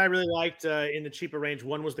two that I really liked in the cheaper range.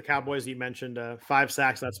 One was the Cowboys that you mentioned, 5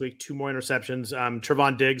 sacks last week, 2 more interceptions.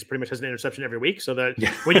 Trevon Diggs pretty much has an interception every week, so that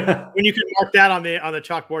when you can mark that on the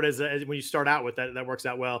chalkboard as when you start out with that works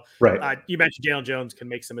out well. Right. You mentioned Jalen Jones can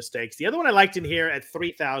make some mistakes. The other one I liked in here at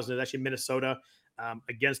 3,000 is actually Minnesota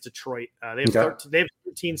against Detroit. They have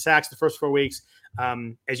 13 sacks the first 4 weeks.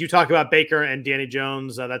 As you talk about Baker and Danny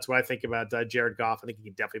Jones, that's what I think about Jared Goff. I think he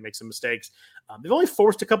can definitely make some mistakes. They've only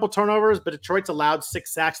forced a couple turnovers, but Detroit's allowed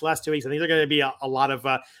 6 sacks last 2 weeks. I think they're going to be a lot of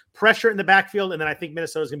pressure in the backfield, and then I think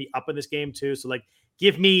Minnesota's going to be up in this game too. So, like,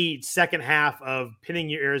 give me second half of pinning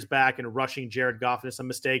your ears back and rushing Jared Goff into some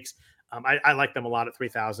mistakes. I like them a lot at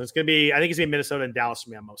 3,000. It's going to be, I think it's going to be Minnesota and Dallas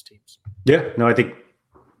for me on most teams. Yeah, no, I think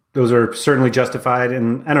those are certainly justified,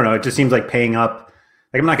 and I don't know. It just seems like paying up.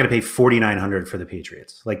 Like, I'm not going to pay $4,900 for the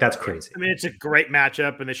Patriots. Like, that's crazy. I mean, it's a great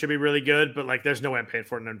matchup, and they should be really good. But like, there's no way I'm paying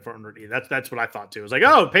 $4,900 either. That's what I thought too. It was like,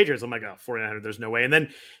 oh, Patriots. I'm like, oh, $4,900. There's no way. And then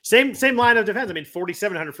same line of defense. I mean,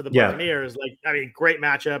 $4,700 for the Buccaneers. Like, I mean, great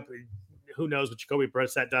matchup. Who knows what Jacoby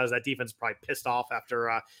Brissett does? That defense is probably pissed off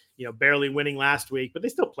after barely winning last week, but they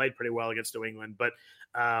still played pretty well against New England. But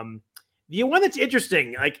the one that's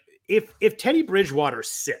interesting, like, if Teddy Bridgewater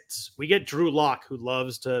sits, we get Drew Lock, who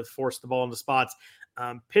loves to force the ball into spots.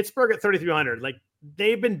 Pittsburgh at 3,300. Like,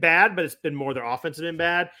 they've been bad, but it's been more their offense has been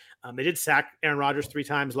bad. They did sack Aaron Rodgers 3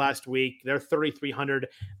 times last week. They're 3,300.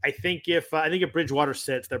 I think if Bridgewater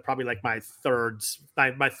sits, they're probably like my third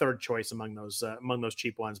choice among those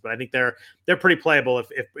cheap ones. But I think they're pretty playable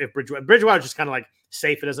if Bridgewater's just kind of like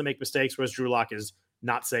safe and doesn't make mistakes, whereas Drew Lock is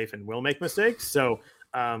not safe and will make mistakes. So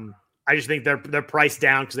I just think they're priced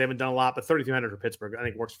down because they haven't done a lot. But 3,300 for Pittsburgh, I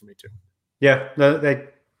think works for me too. Yeah,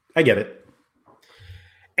 I get it.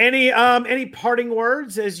 Any parting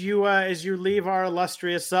words as you leave our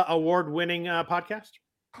illustrious award-winning podcast?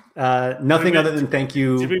 Nothing other than thank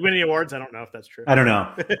you. Did we win any awards? I don't know if that's true. I don't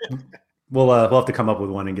know. We'll have to come up with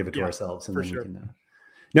one and give it to ourselves. And for then sure. We can,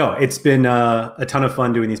 no, it's been a ton of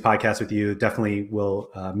fun doing these podcasts with you. Definitely will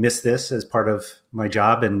miss this as part of my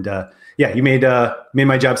job. And you made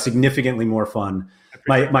my job significantly more fun.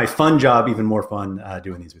 My fun job even more fun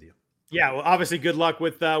doing these with you. Yeah, well, obviously, good luck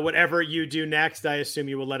with whatever you do next. I assume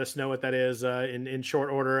you will let us know what that is in short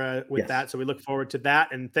order with that. So we look forward to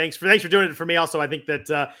that. And thanks for doing it for me. Also, I think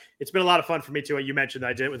that it's been a lot of fun for me too. You mentioned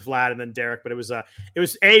I did it with Vlad and then Derek, but it was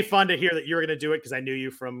fun to hear that you were going to do it because I knew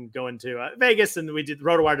you from going to Vegas, and we did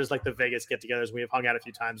RotoWire does like the Vegas get-togethers. We have hung out a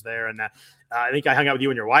few times there, and I think I hung out with you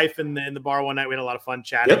and your wife in the bar one night. We had a lot of fun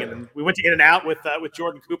chatting, and then we went to In-N-Out with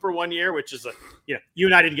Jordan Cooper one year, which is you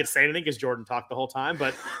and I didn't get to say anything because Jordan talked the whole time,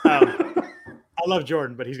 but. I love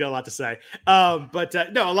Jordan, but he's got a lot to say. No,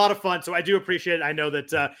 a lot of fun. So I do appreciate it. I know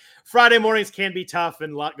that Friday mornings can be tough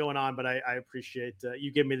and a lot going on, but I appreciate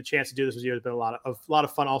you giving me the chance to do this with you. It's been a lot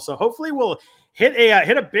of fun. Also, hopefully we'll hit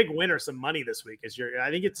a big win or some money this week. I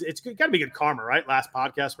think it's got to be good karma, right? Last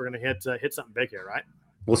podcast we're going to hit something big here, right?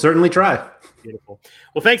 We'll certainly try. Beautiful.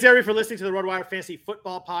 Well, thanks everybody for listening to the RotoWire Fantasy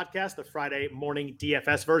Football Podcast, the Friday morning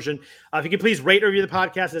DFS version. If you could please rate or review the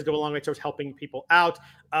podcast, as go a long way towards helping people out.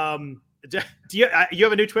 Do you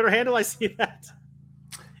have a new Twitter handle? I see that.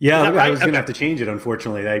 Yeah, right? I was going to have to change it.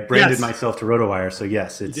 Unfortunately, I branded myself to RotoWire, so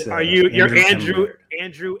yes, it's. You're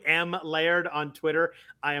Andrew M. Laird on Twitter.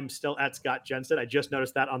 I am still at Scott Jensen. I just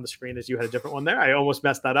noticed that on the screen as you had a different one there. I almost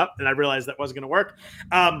messed that up, and I realized that wasn't going to work.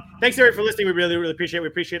 Thanks everybody for listening. We really, really appreciate it. We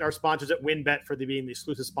appreciate our sponsors at WynnBET for being the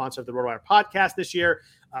exclusive sponsor of the RotoWire podcast this year.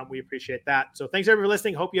 We appreciate that. So thanks everybody for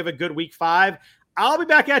listening. Hope you have a good week 5. I'll be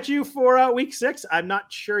back at you for week 6. I'm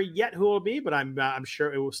not sure yet who it will be, but I'm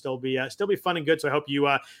sure it will still be fun and good. So I hope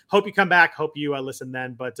you come back. Hope you listen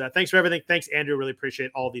then. But thanks for everything. Thanks, Andrew. Really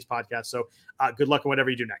appreciate all these podcasts. So good luck on whatever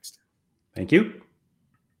you do next. Thank you.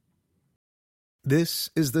 This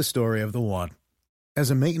is the story of the one.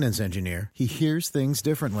 As a maintenance engineer, he hears things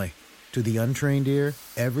differently. To the untrained ear,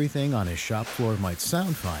 everything on his shop floor might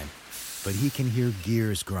sound fine, but he can hear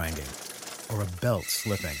gears grinding or a belt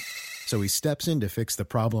slipping. So he steps in to fix the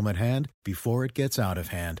problem at hand before it gets out of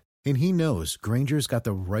hand. And he knows Grainger's got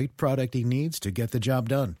the right product he needs to get the job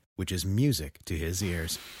done, which is music to his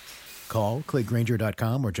ears. Call, click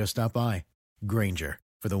Grainger.com, or just stop by. Grainger,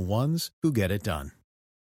 for the ones who get it done.